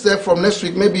 I wish that from next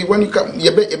week, maybe when you come,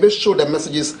 you be show the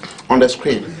messages on the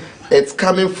screen. It's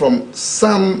coming from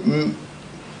some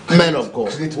men of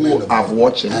God who are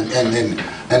watching,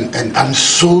 and I'm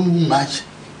so much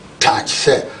touched.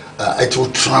 Say, it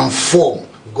will transform,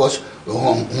 because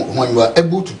when you are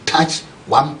able to touch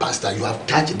one pastor, you have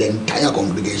touched the entire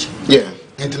congregation. Yeah.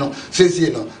 And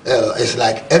it's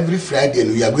like every Friday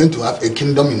we are going to have a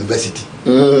Kingdom University.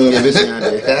 The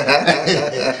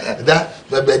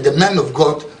man of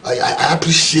God, I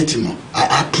appreciate him.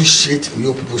 I appreciate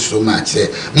you people so much.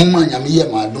 Because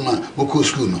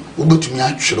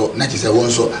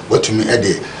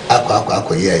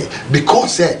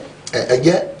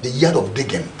the year of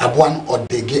digging, one or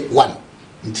they get one.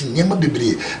 The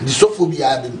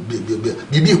sophobia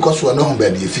bibi because we are not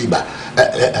baby fever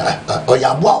or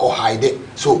yabwa or hide it.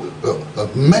 So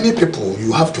many people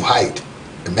you have to hide.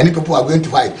 Many people are going to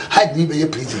hide me by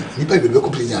prison. You pay the local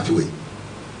prison away.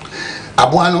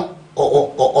 Abuano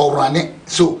or run it.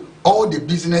 So all the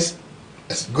business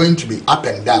is going to be up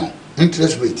and down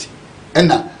interest rate,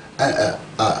 and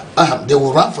they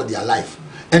will run for their life.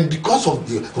 And because of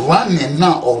the running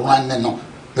now or running now,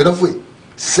 but if we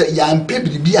say young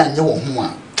people be a new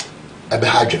one, a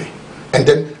behagere, and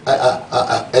then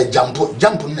a jump on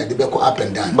the up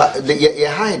and down. But you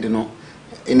hide, you know.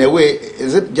 In a way,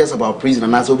 is it just about prison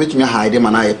and also which me hide them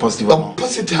and I positive?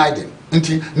 Positive hiding.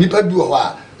 Until nipa do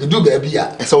a do baby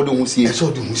a so do musie.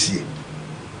 So do musie.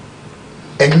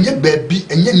 And ye baby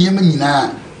and ye near me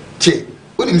na che.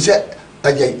 When him say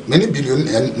many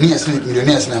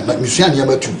millionaires now, Monsieur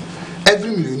number 2.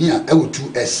 Every millionaire I will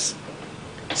 2S.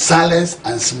 Silence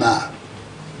and smile.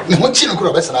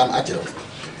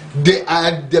 They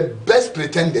are the best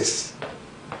pretenders.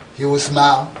 He will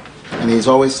smile. And he's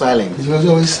always silent. He was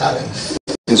always silent.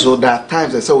 And so there are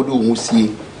times I say, "We do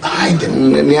see." Hide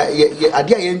them. I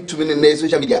didn't to in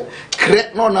social media.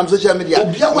 Correct? No, I'm social media.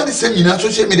 What is saying in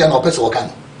social media? No person can.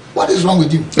 What is wrong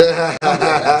with you?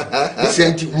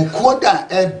 Listen, you quote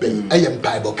that I am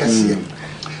Bible.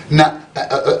 Now,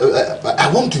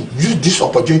 I want to use this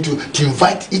opportunity to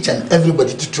invite each and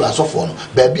everybody to transfer phone.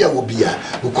 Baby, I will be here.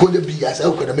 We call the be as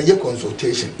I could make a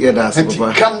consultation. Yeah, that's and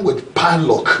to come with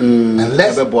padlock and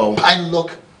let's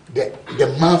padlock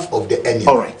the mouth of the enemy.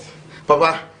 All right,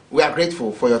 Papa, we are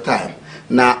grateful for your time.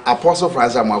 Now, Apostle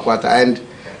Francis Amoako, and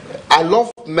I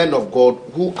love men of God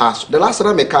who ask. The last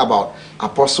time I care about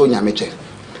Apostle Nyameche,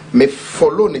 me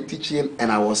follow the teaching, and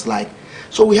I was like,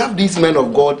 so we have these men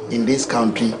of God in this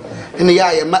country, and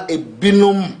yeah, I'm a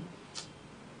binum.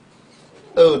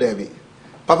 Oh, David,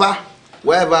 Papa,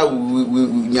 wherever we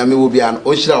will be an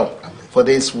ocean for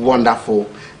this wonderful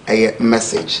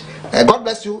message. God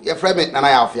bless you, your friend, and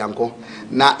I have Yanko.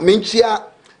 Now, Minchia,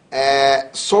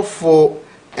 so for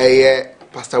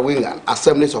Pastor Wingan,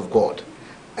 Assemblies of God,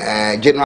 General.